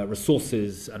own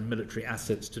resources and military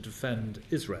assets to defend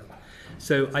Israel.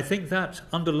 So I think that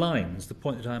underlines the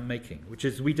point that I'm making, which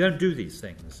is we don't do these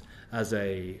things as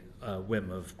a whim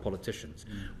of politicians.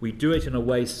 We do it in a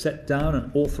way set down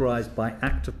and authorised by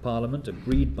Act of Parliament,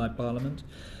 agreed by Parliament,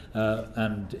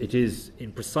 and it is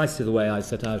in precisely the way I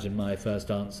set out in my first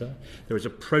answer. There is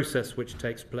a process which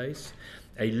takes place,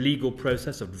 a legal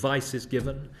process, advice is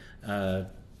given,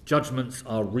 judgments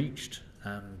are reached,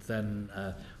 and then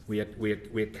we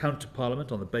account to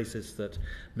Parliament on the basis that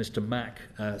Mr Mack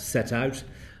set out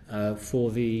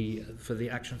for the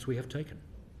actions we have taken.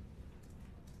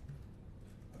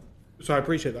 So I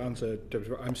appreciate the answer, Deputy,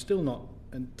 but I'm still not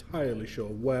entirely sure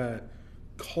where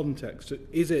context,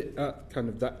 is it at kind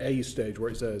of that A stage where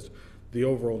it says the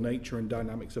overall nature and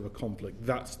dynamics of a conflict,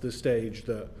 that's the stage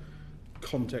that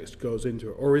context goes into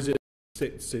it, or is it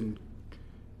sits in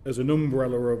as an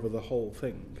umbrella over the whole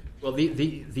thing? Well,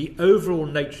 the overall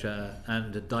nature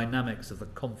and the dynamics of the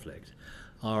conflict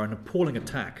are an appalling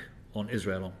attack on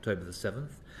Israel on October the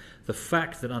 7th. The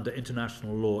fact that under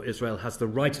international law Israel has the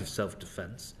right of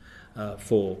self-defense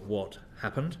for what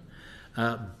happened,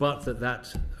 but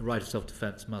that right of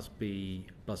self-defense must be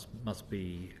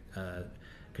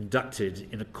conducted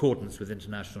in accordance with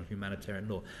international humanitarian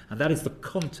law. And that is the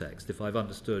context, if I've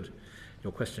understood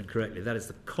your question correctly, that is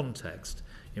the context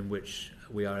in which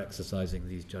we are exercising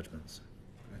these judgments.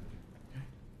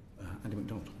 Andy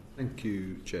MacDonald. Thank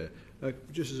you, Chair.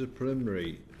 Just as a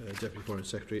preliminary, Deputy Foreign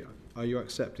Secretary, are you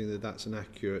accepting that that's an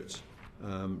accurate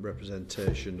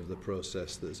representation of the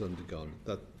process that's undergone?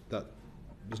 That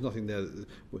there's nothing there.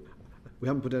 We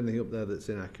haven't put anything up there that's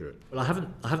inaccurate. Well,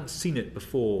 I haven't seen it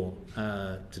before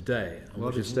today. Well,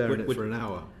 I've been staring at it for an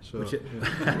hour. So,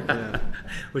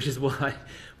 which is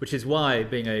why,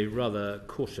 being a rather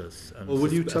cautious and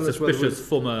suspicious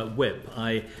former whip,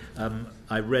 I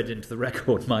read into the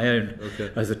record my own,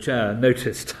 as a chair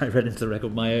noticed, I read into the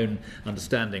record my own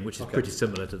understanding, which is pretty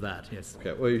similar to that. Yes.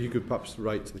 Okay. Well, if you could perhaps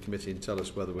write to the committee and tell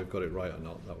us whether we've got it right or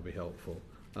not, that would be helpful.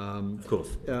 Of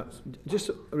course. Just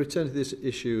to return to this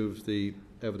issue of the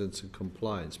evidence and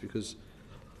compliance, because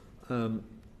the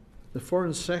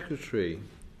Foreign Secretary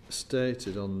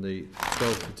stated on the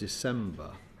 12th of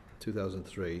December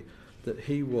 2003 that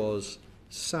he was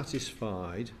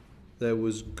satisfied there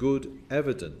was good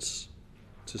evidence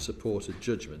to support a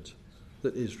judgment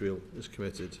that Israel is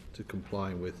committed to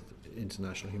complying with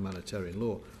international humanitarian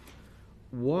law.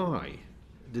 Why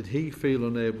did he feel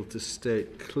unable to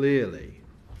state clearly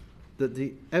that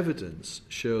the evidence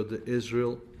showed that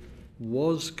Israel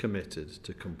was committed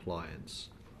to compliance,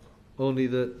 only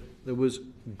that there was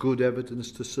good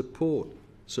evidence to support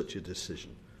such a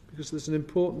decision? Because there's an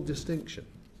important distinction.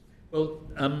 Well,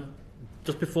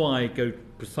 just before I go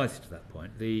precisely to that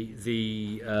point,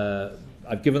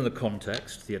 I've given the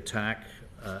context, the attack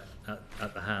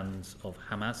at the hands of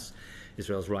Hamas,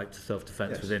 Israel's right to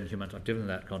self-defense within humanity. I've given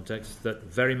that context, that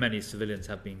very many civilians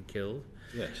have been killed,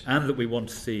 and that we want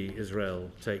to see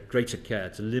Israel take greater care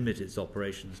to limit its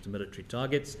operations to military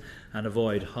targets and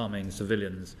avoid harming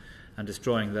civilians and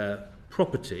destroying their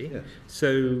property.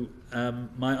 So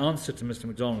my answer to Mr.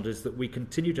 MacDonald is that we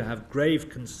continue to have grave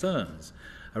concerns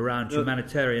around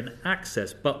humanitarian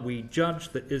access, but we judge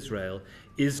that Israel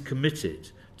is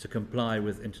committed to comply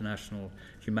with international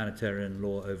humanitarian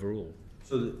law overall.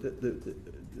 So the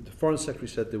Foreign Secretary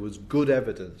said there was good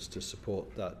evidence to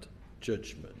support that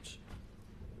judgment.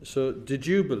 So did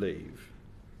you believe,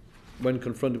 when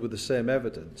confronted with the same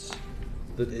evidence,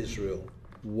 that Israel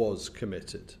was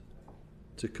committed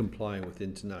to complying with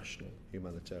international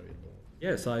humanitarian law?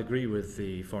 Yes, I agree with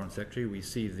the Foreign Secretary. We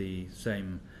see the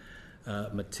same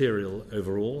material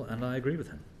overall, and I agree with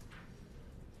him.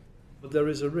 But there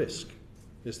is a risk,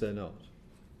 is there not,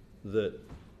 that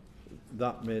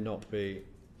may not be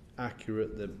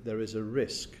accurate, that there is a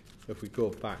risk, if we go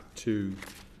back to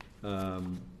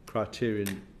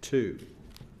criterion 2,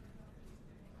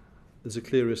 there's a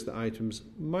clear risk that items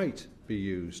might be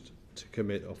used to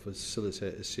commit or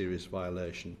facilitate a serious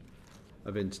violation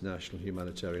of international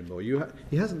humanitarian law.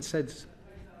 He hasn't said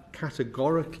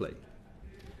categorically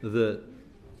that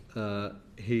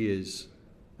he is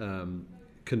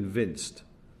convinced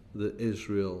that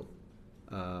Israel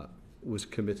was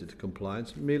committed to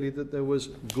compliance, merely that there was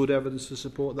good evidence to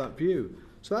support that view.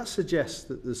 So that suggests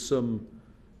that there's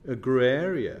a grey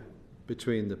area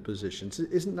between the positions.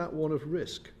 Isn't that one of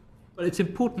risk? Well, it's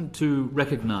important to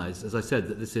recognise, as I said,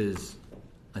 that this is,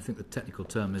 I think the technical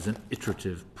term is an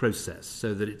iterative process,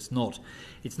 so that it's not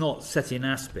set in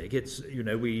aspic. It's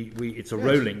it's a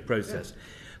rolling process.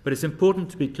 But it's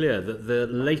important to be clear that the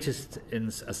latest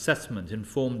assessment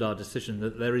informed our decision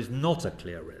that there is not a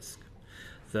clear risk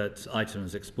that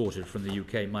items exported from the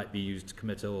UK might be used to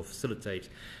commit or facilitate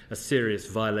a serious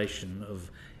violation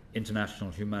of international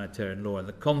humanitarian law in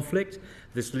the conflict.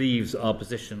 This leaves our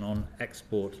position on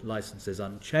export licences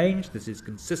unchanged. This is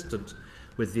consistent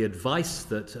with the advice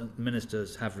that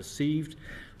ministers have received.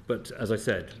 But, as I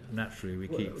said, naturally we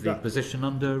keep the position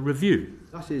under review.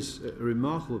 That is a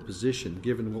remarkable position,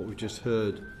 given what we've just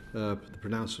heard, the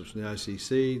pronouncements from the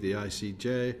ICC, the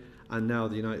ICJ, and now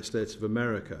the United States of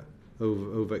America,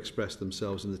 who've expressed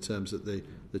themselves in the terms that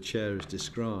the chair has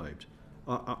described.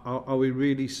 Are we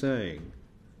really saying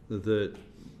that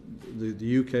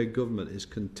the UK government is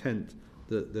content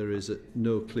that there is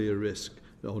no clear risk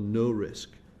or no risk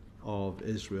of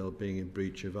Israel being in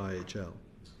breach of IHL?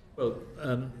 Well,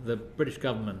 the British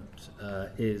government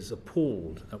is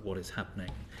appalled at what is happening.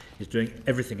 It's doing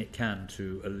everything it can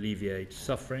to alleviate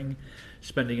suffering,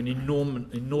 spending an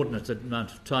inordinate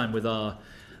amount of time with our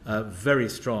very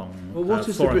strong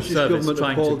foreign service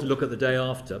trying to look at the day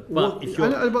after. But if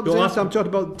I'm talking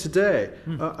about today.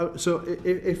 So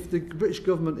if the British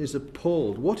government is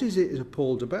appalled, what is it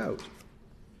appalled about?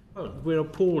 Well, we're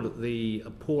appalled at the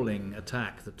appalling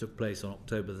attack that took place on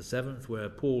October the 7th. We're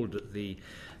appalled at the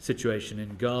situation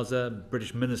in Gaza.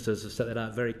 British ministers have set that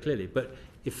out very clearly. But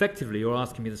effectively, you're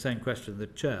asking me the same question the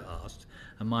Chair asked,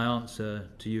 and my answer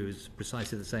to you is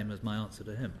precisely the same as my answer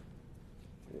to him.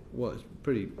 Well, it's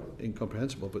pretty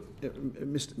incomprehensible, but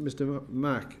Mr.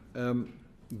 Mack,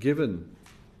 given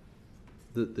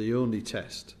that the only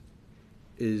test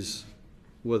is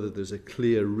whether there's a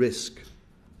clear risk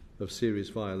of serious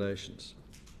violations,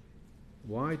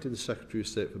 why did the Secretary of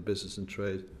State for Business and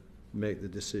Trade make the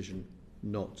decision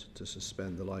not to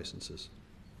suspend the licences?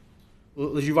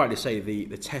 Well, as you rightly say,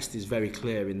 the test is very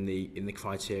clear in the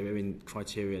criteria. In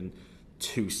criterion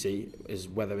 2C is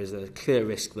whether there is a clear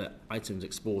risk that items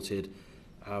exported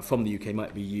from the UK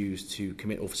might be used to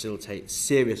commit or facilitate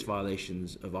serious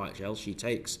violations of IHL. She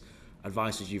takes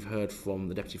advice, as you've heard from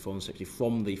the Deputy Foreign Secretary,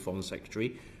 from the Foreign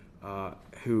Secretary,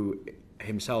 who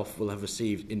himself will have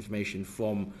received information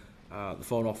from the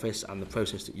Foreign Office and the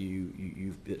process that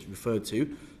you've referred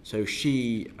to. So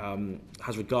she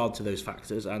has regard to those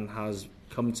factors and has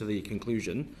come to the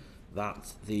conclusion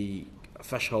that the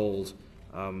threshold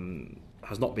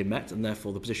has not been met, and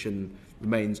therefore the position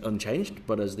remains unchanged.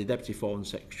 But as the Deputy Foreign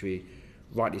Secretary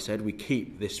rightly said, we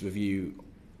keep this review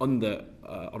on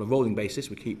a rolling basis.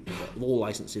 We keep all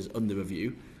licences under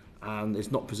review, and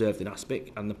it's not preserved in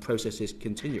aspic, and the process is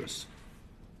continuous.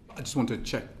 I just want to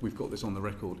check we've got this on the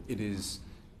record. It is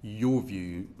your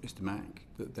view, Mr. Mack,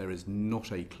 that there is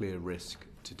not a clear risk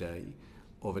today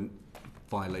of a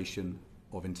violation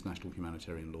of international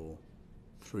humanitarian law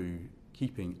through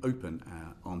keeping open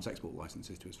our arms export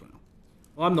licences to Israel?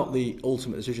 Well, I'm not the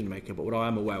ultimate decision maker, but what I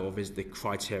am aware of is the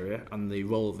criteria and the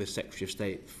role of the Secretary of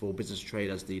State for Business and Trade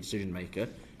as the decision maker.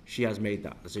 She has made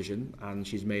that decision, and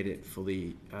she's made it for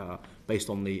based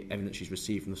on the evidence she's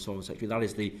received from the Foreign Secretary. That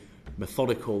is the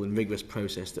methodical and rigorous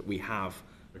process that we have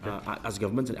as a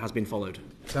government, and it has been followed.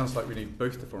 Sounds like we need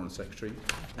both the Foreign Secretary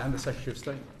and the Secretary of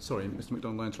State. Sorry, Mr.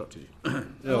 MacDonald, I interrupted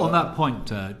you. On that point,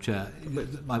 Chair,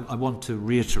 I want to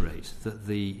reiterate that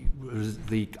the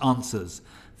answers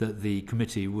that the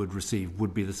committee would receive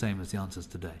would be the same as the answers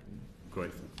today.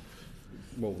 Grateful.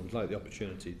 Well, we'd like the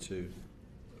opportunity to...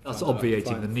 That's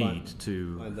obviating the need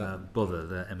to bother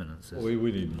their eminences. Well,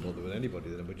 we needn't bother with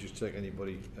anybody then, but just take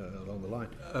anybody along the line.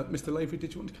 Mr. Lavery,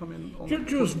 did you want to come in on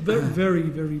Just very,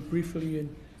 very briefly,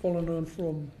 and following on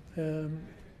from Mr.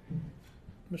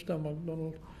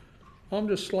 MacDonald, I'm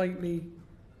just slightly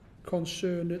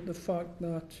concerned at the fact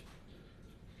that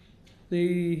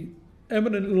the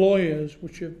eminent lawyers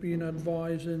which have been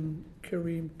advising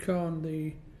Karim Khan,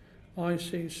 the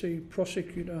ICC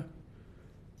prosecutor,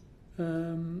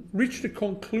 reached a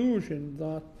conclusion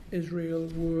that Israel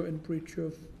were in breach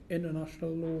of international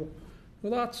law.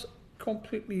 Well, that's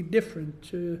completely different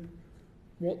to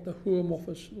what the Home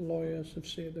Office lawyers have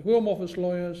said. The Home Office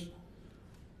lawyers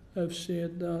have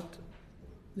said that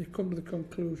they come to the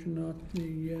conclusion that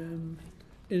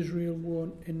Israel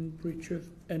weren't in breach of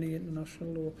any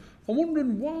international law. I'm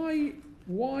wondering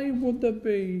why would there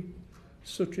be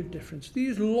such a difference?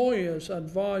 These lawyers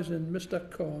advising Mr.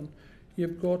 Khan,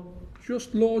 you've got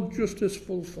Lord Justice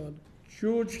Fulford,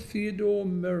 George Theodore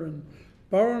Mirren,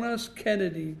 Baroness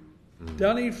Kennedy,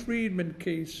 Danny Friedman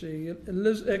KC,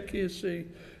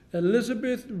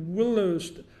 Elizabeth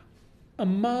Willowst,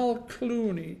 Amal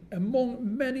Clooney,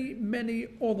 among many, many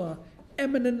other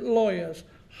eminent lawyers.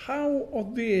 How are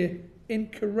they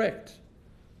incorrect?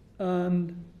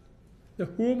 And the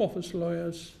Home Office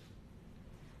lawyers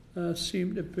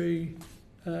seem to be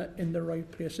in the right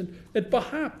place. And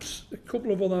perhaps a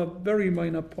couple of other very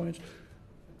minor points.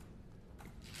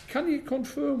 Can you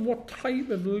confirm what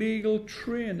type of legal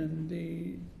training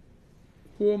the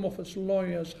Home Office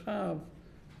lawyers have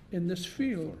in this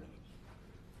field?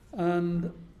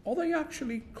 And are they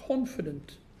actually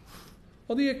confident?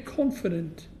 Are they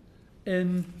confident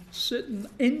in sitting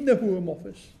in the Home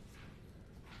Office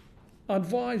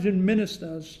advising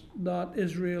ministers that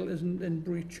Israel isn't in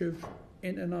breach of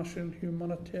international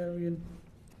humanitarian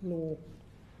law?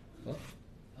 Well,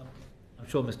 I'm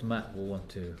sure Mr. Mack will want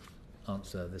to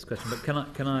answer this question, but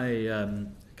can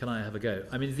I have a go?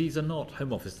 I mean, these are not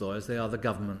Home Office lawyers; they are the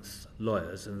government's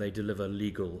lawyers, and they deliver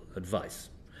legal advice.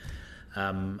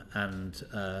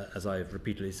 As I've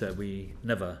repeatedly said, we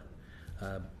never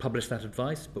publish that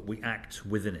advice, but we act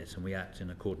within it and we act in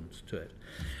accordance to it.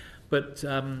 But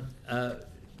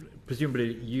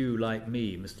presumably you, like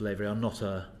me, Mr. Lavery, are not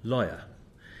a lawyer.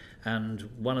 And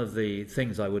one of the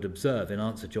things I would observe in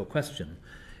answer to your question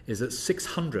is that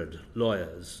 600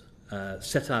 lawyers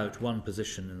set out one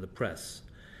position in the press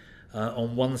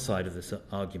on one side of this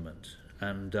argument.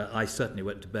 And I certainly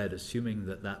went to bed assuming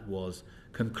that that was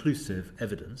conclusive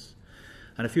evidence.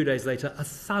 And a few days later,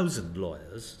 1,000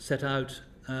 lawyers set out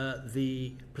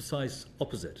the precise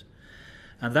opposite.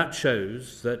 And that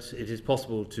shows that it is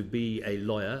possible to be a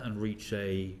lawyer and reach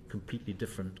a completely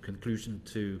different conclusion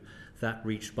to that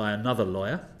reached by another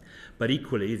lawyer. But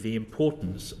equally, the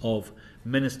importance of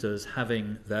ministers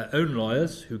having their own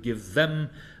lawyers who give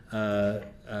them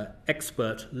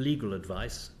expert legal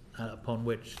advice upon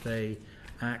which they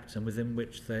act and within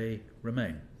which they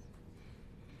remain.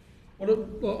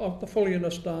 Well, I fully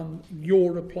understand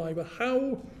your reply, but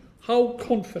how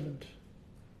confident,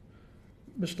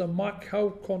 Mr. Mack, how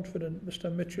confident,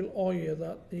 Mr. Mitchell, are you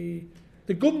that the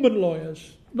government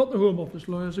lawyers, not the Home Office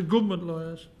lawyers, the government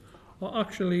lawyers, are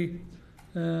actually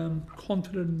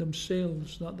confident in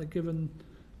themselves that they're given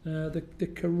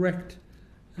the correct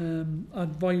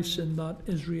advice and that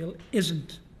Israel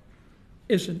isn't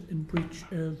in breach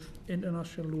of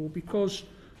international law? Because,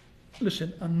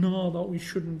 listen, I know that we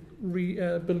shouldn't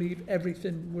believe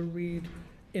everything we read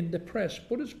in the press,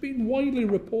 but it's been widely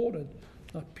reported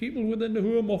that people within the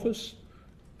Home Office,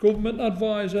 government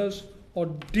advisors, are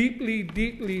deeply,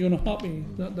 deeply unhappy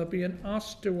that they're being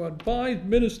asked to advise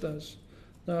ministers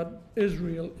that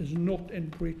Israel is not in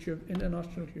breach of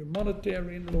international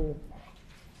humanitarian law.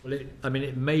 Well,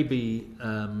 it may be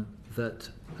that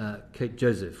Kate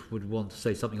Joseph would want to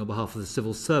say something on behalf of the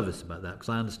civil service about that, because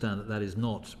I understand that that is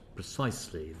not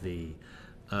precisely the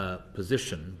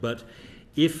position. But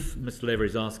if Mr. Lavery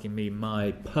is asking me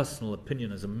my personal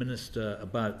opinion as a minister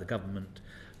about the government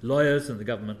lawyers and the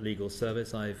government legal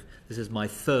service, this is my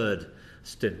third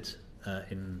stint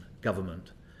in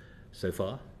government so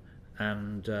far,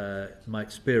 and my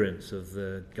experience of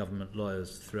the government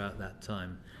lawyers throughout that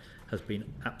time has been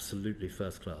absolutely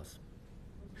first class.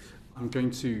 I'm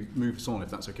going to move us on, if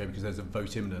that's okay, because there's a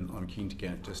vote imminent. I'm keen to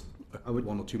get just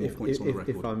one or two more points on the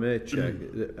record. If I may, Chair,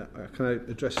 can I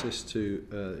address this to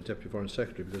the Deputy Foreign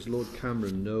Secretary? Because Lord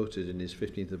Cameron noted in his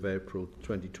 15th of April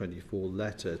 2024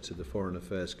 letter to the Foreign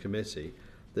Affairs Committee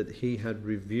that he had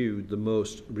reviewed the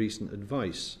most recent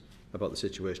advice about the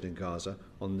situation in Gaza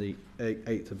on the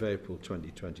 8th of April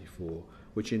 2024,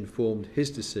 which informed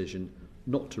his decision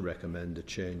not to recommend a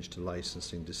change to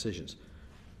licensing decisions.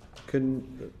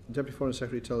 Can the Deputy Foreign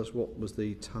Secretary tell us what was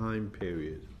the time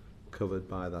period covered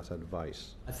by that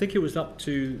advice? I think it was up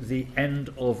to the end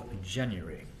of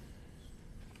January.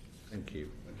 Thank you.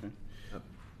 Okay.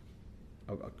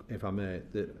 If I may,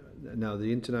 now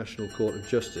the International Court of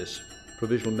Justice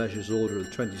Provisional Measures Order of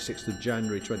 26th of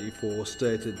January 24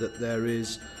 stated that there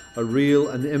is a real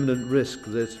and imminent risk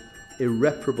that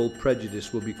irreparable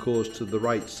prejudice will be caused to the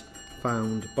rights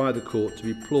found by the court to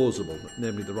be plausible,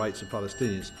 namely the rights of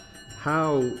Palestinians.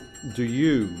 How do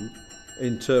you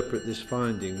interpret this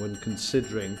finding when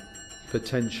considering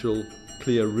potential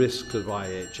clear risks of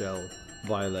IHL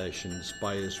violations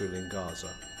by Israel in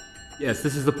Gaza? Yes,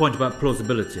 this is the point about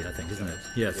plausibility, I think, isn't it?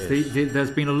 Yes.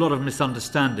 There's been a lot of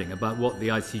misunderstanding about what the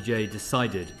ICJ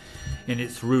decided in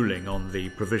its ruling on the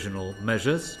provisional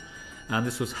measures, and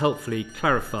this was helpfully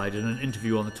clarified in an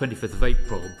interview on the 25th of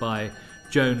April by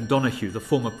Joan Donoghue, the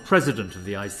former president of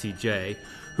the ICJ,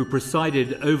 who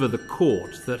presided over the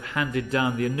court that handed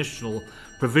down the initial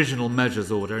provisional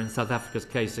measures order in South Africa's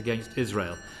case against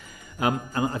Israel. And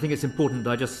I think it's important that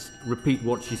I just repeat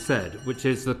what she said, which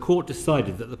is the court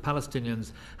decided that the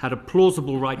Palestinians had a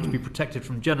plausible right to be protected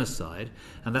from genocide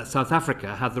and that South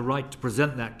Africa had the right to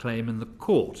present that claim in the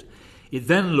court. It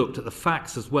then looked at the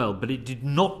facts as well, but it did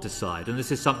not decide, and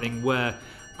this is something where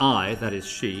I, that is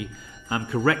she, am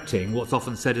correcting what's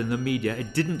often said in the media.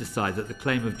 It didn't decide that the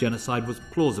claim of genocide was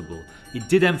plausible. It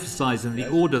did emphasise in the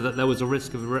order that there was a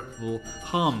risk of irreparable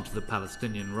harm to the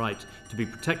Palestinian right to be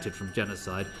protected from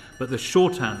genocide, but the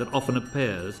shorthand that often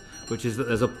appears, which is that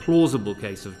there's a plausible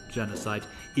case of genocide,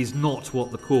 is not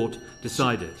what the court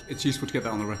decided. It's useful to get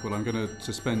that on the record. I'm going to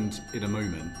suspend in a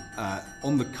moment.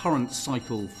 On the current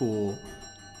cycle for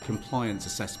compliance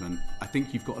assessment, I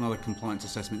think you've got another compliance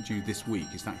assessment due this week.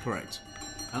 Is that correct?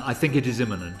 I think it is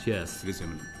imminent, yes. It is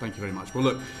imminent. Thank you very much. Well,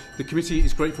 look, the committee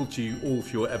is grateful to you all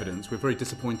for your evidence. We're very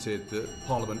disappointed that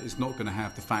Parliament is not going to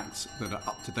have the facts that are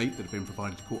up to date that have been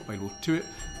provided to court available to it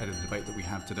ahead of the debate that we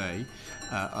have today,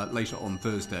 later on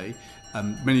Thursday.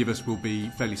 Many of us will be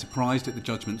fairly surprised at the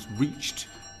judgments reached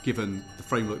given the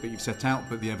framework that you've set out,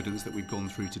 but the evidence that we've gone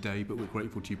through today. But we're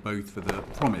grateful to you both for the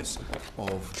promise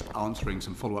of answering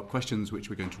some follow-up questions, which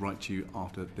we're going to write to you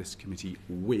after this committee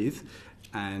with.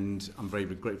 And I'm very,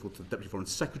 very grateful to the Deputy Foreign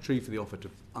Secretary for the offer to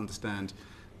understand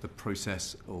the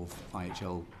process of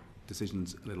IHL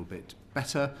decisions a little bit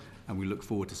better. And we look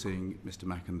forward to seeing Mr.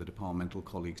 Mack and the departmental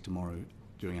colleagues tomorrow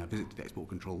during our visit to the Export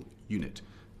Control Unit.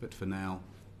 But for now,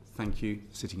 thank you.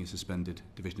 Sitting is suspended.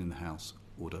 Division in the House.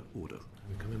 Order, order. Are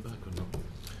we coming back or not?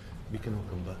 We can all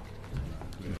come back.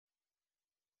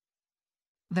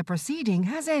 The proceeding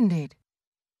has ended.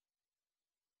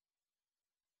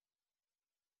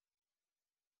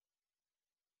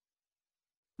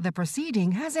 The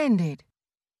proceeding has ended.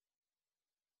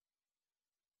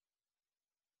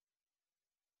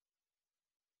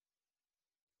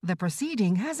 The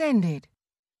proceeding has ended.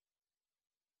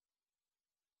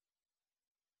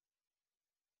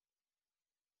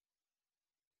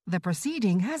 The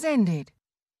proceeding has ended.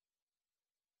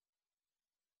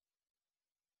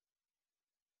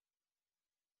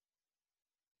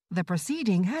 The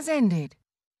proceeding has ended.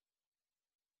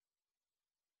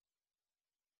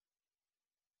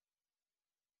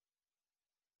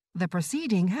 The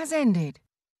proceeding has ended.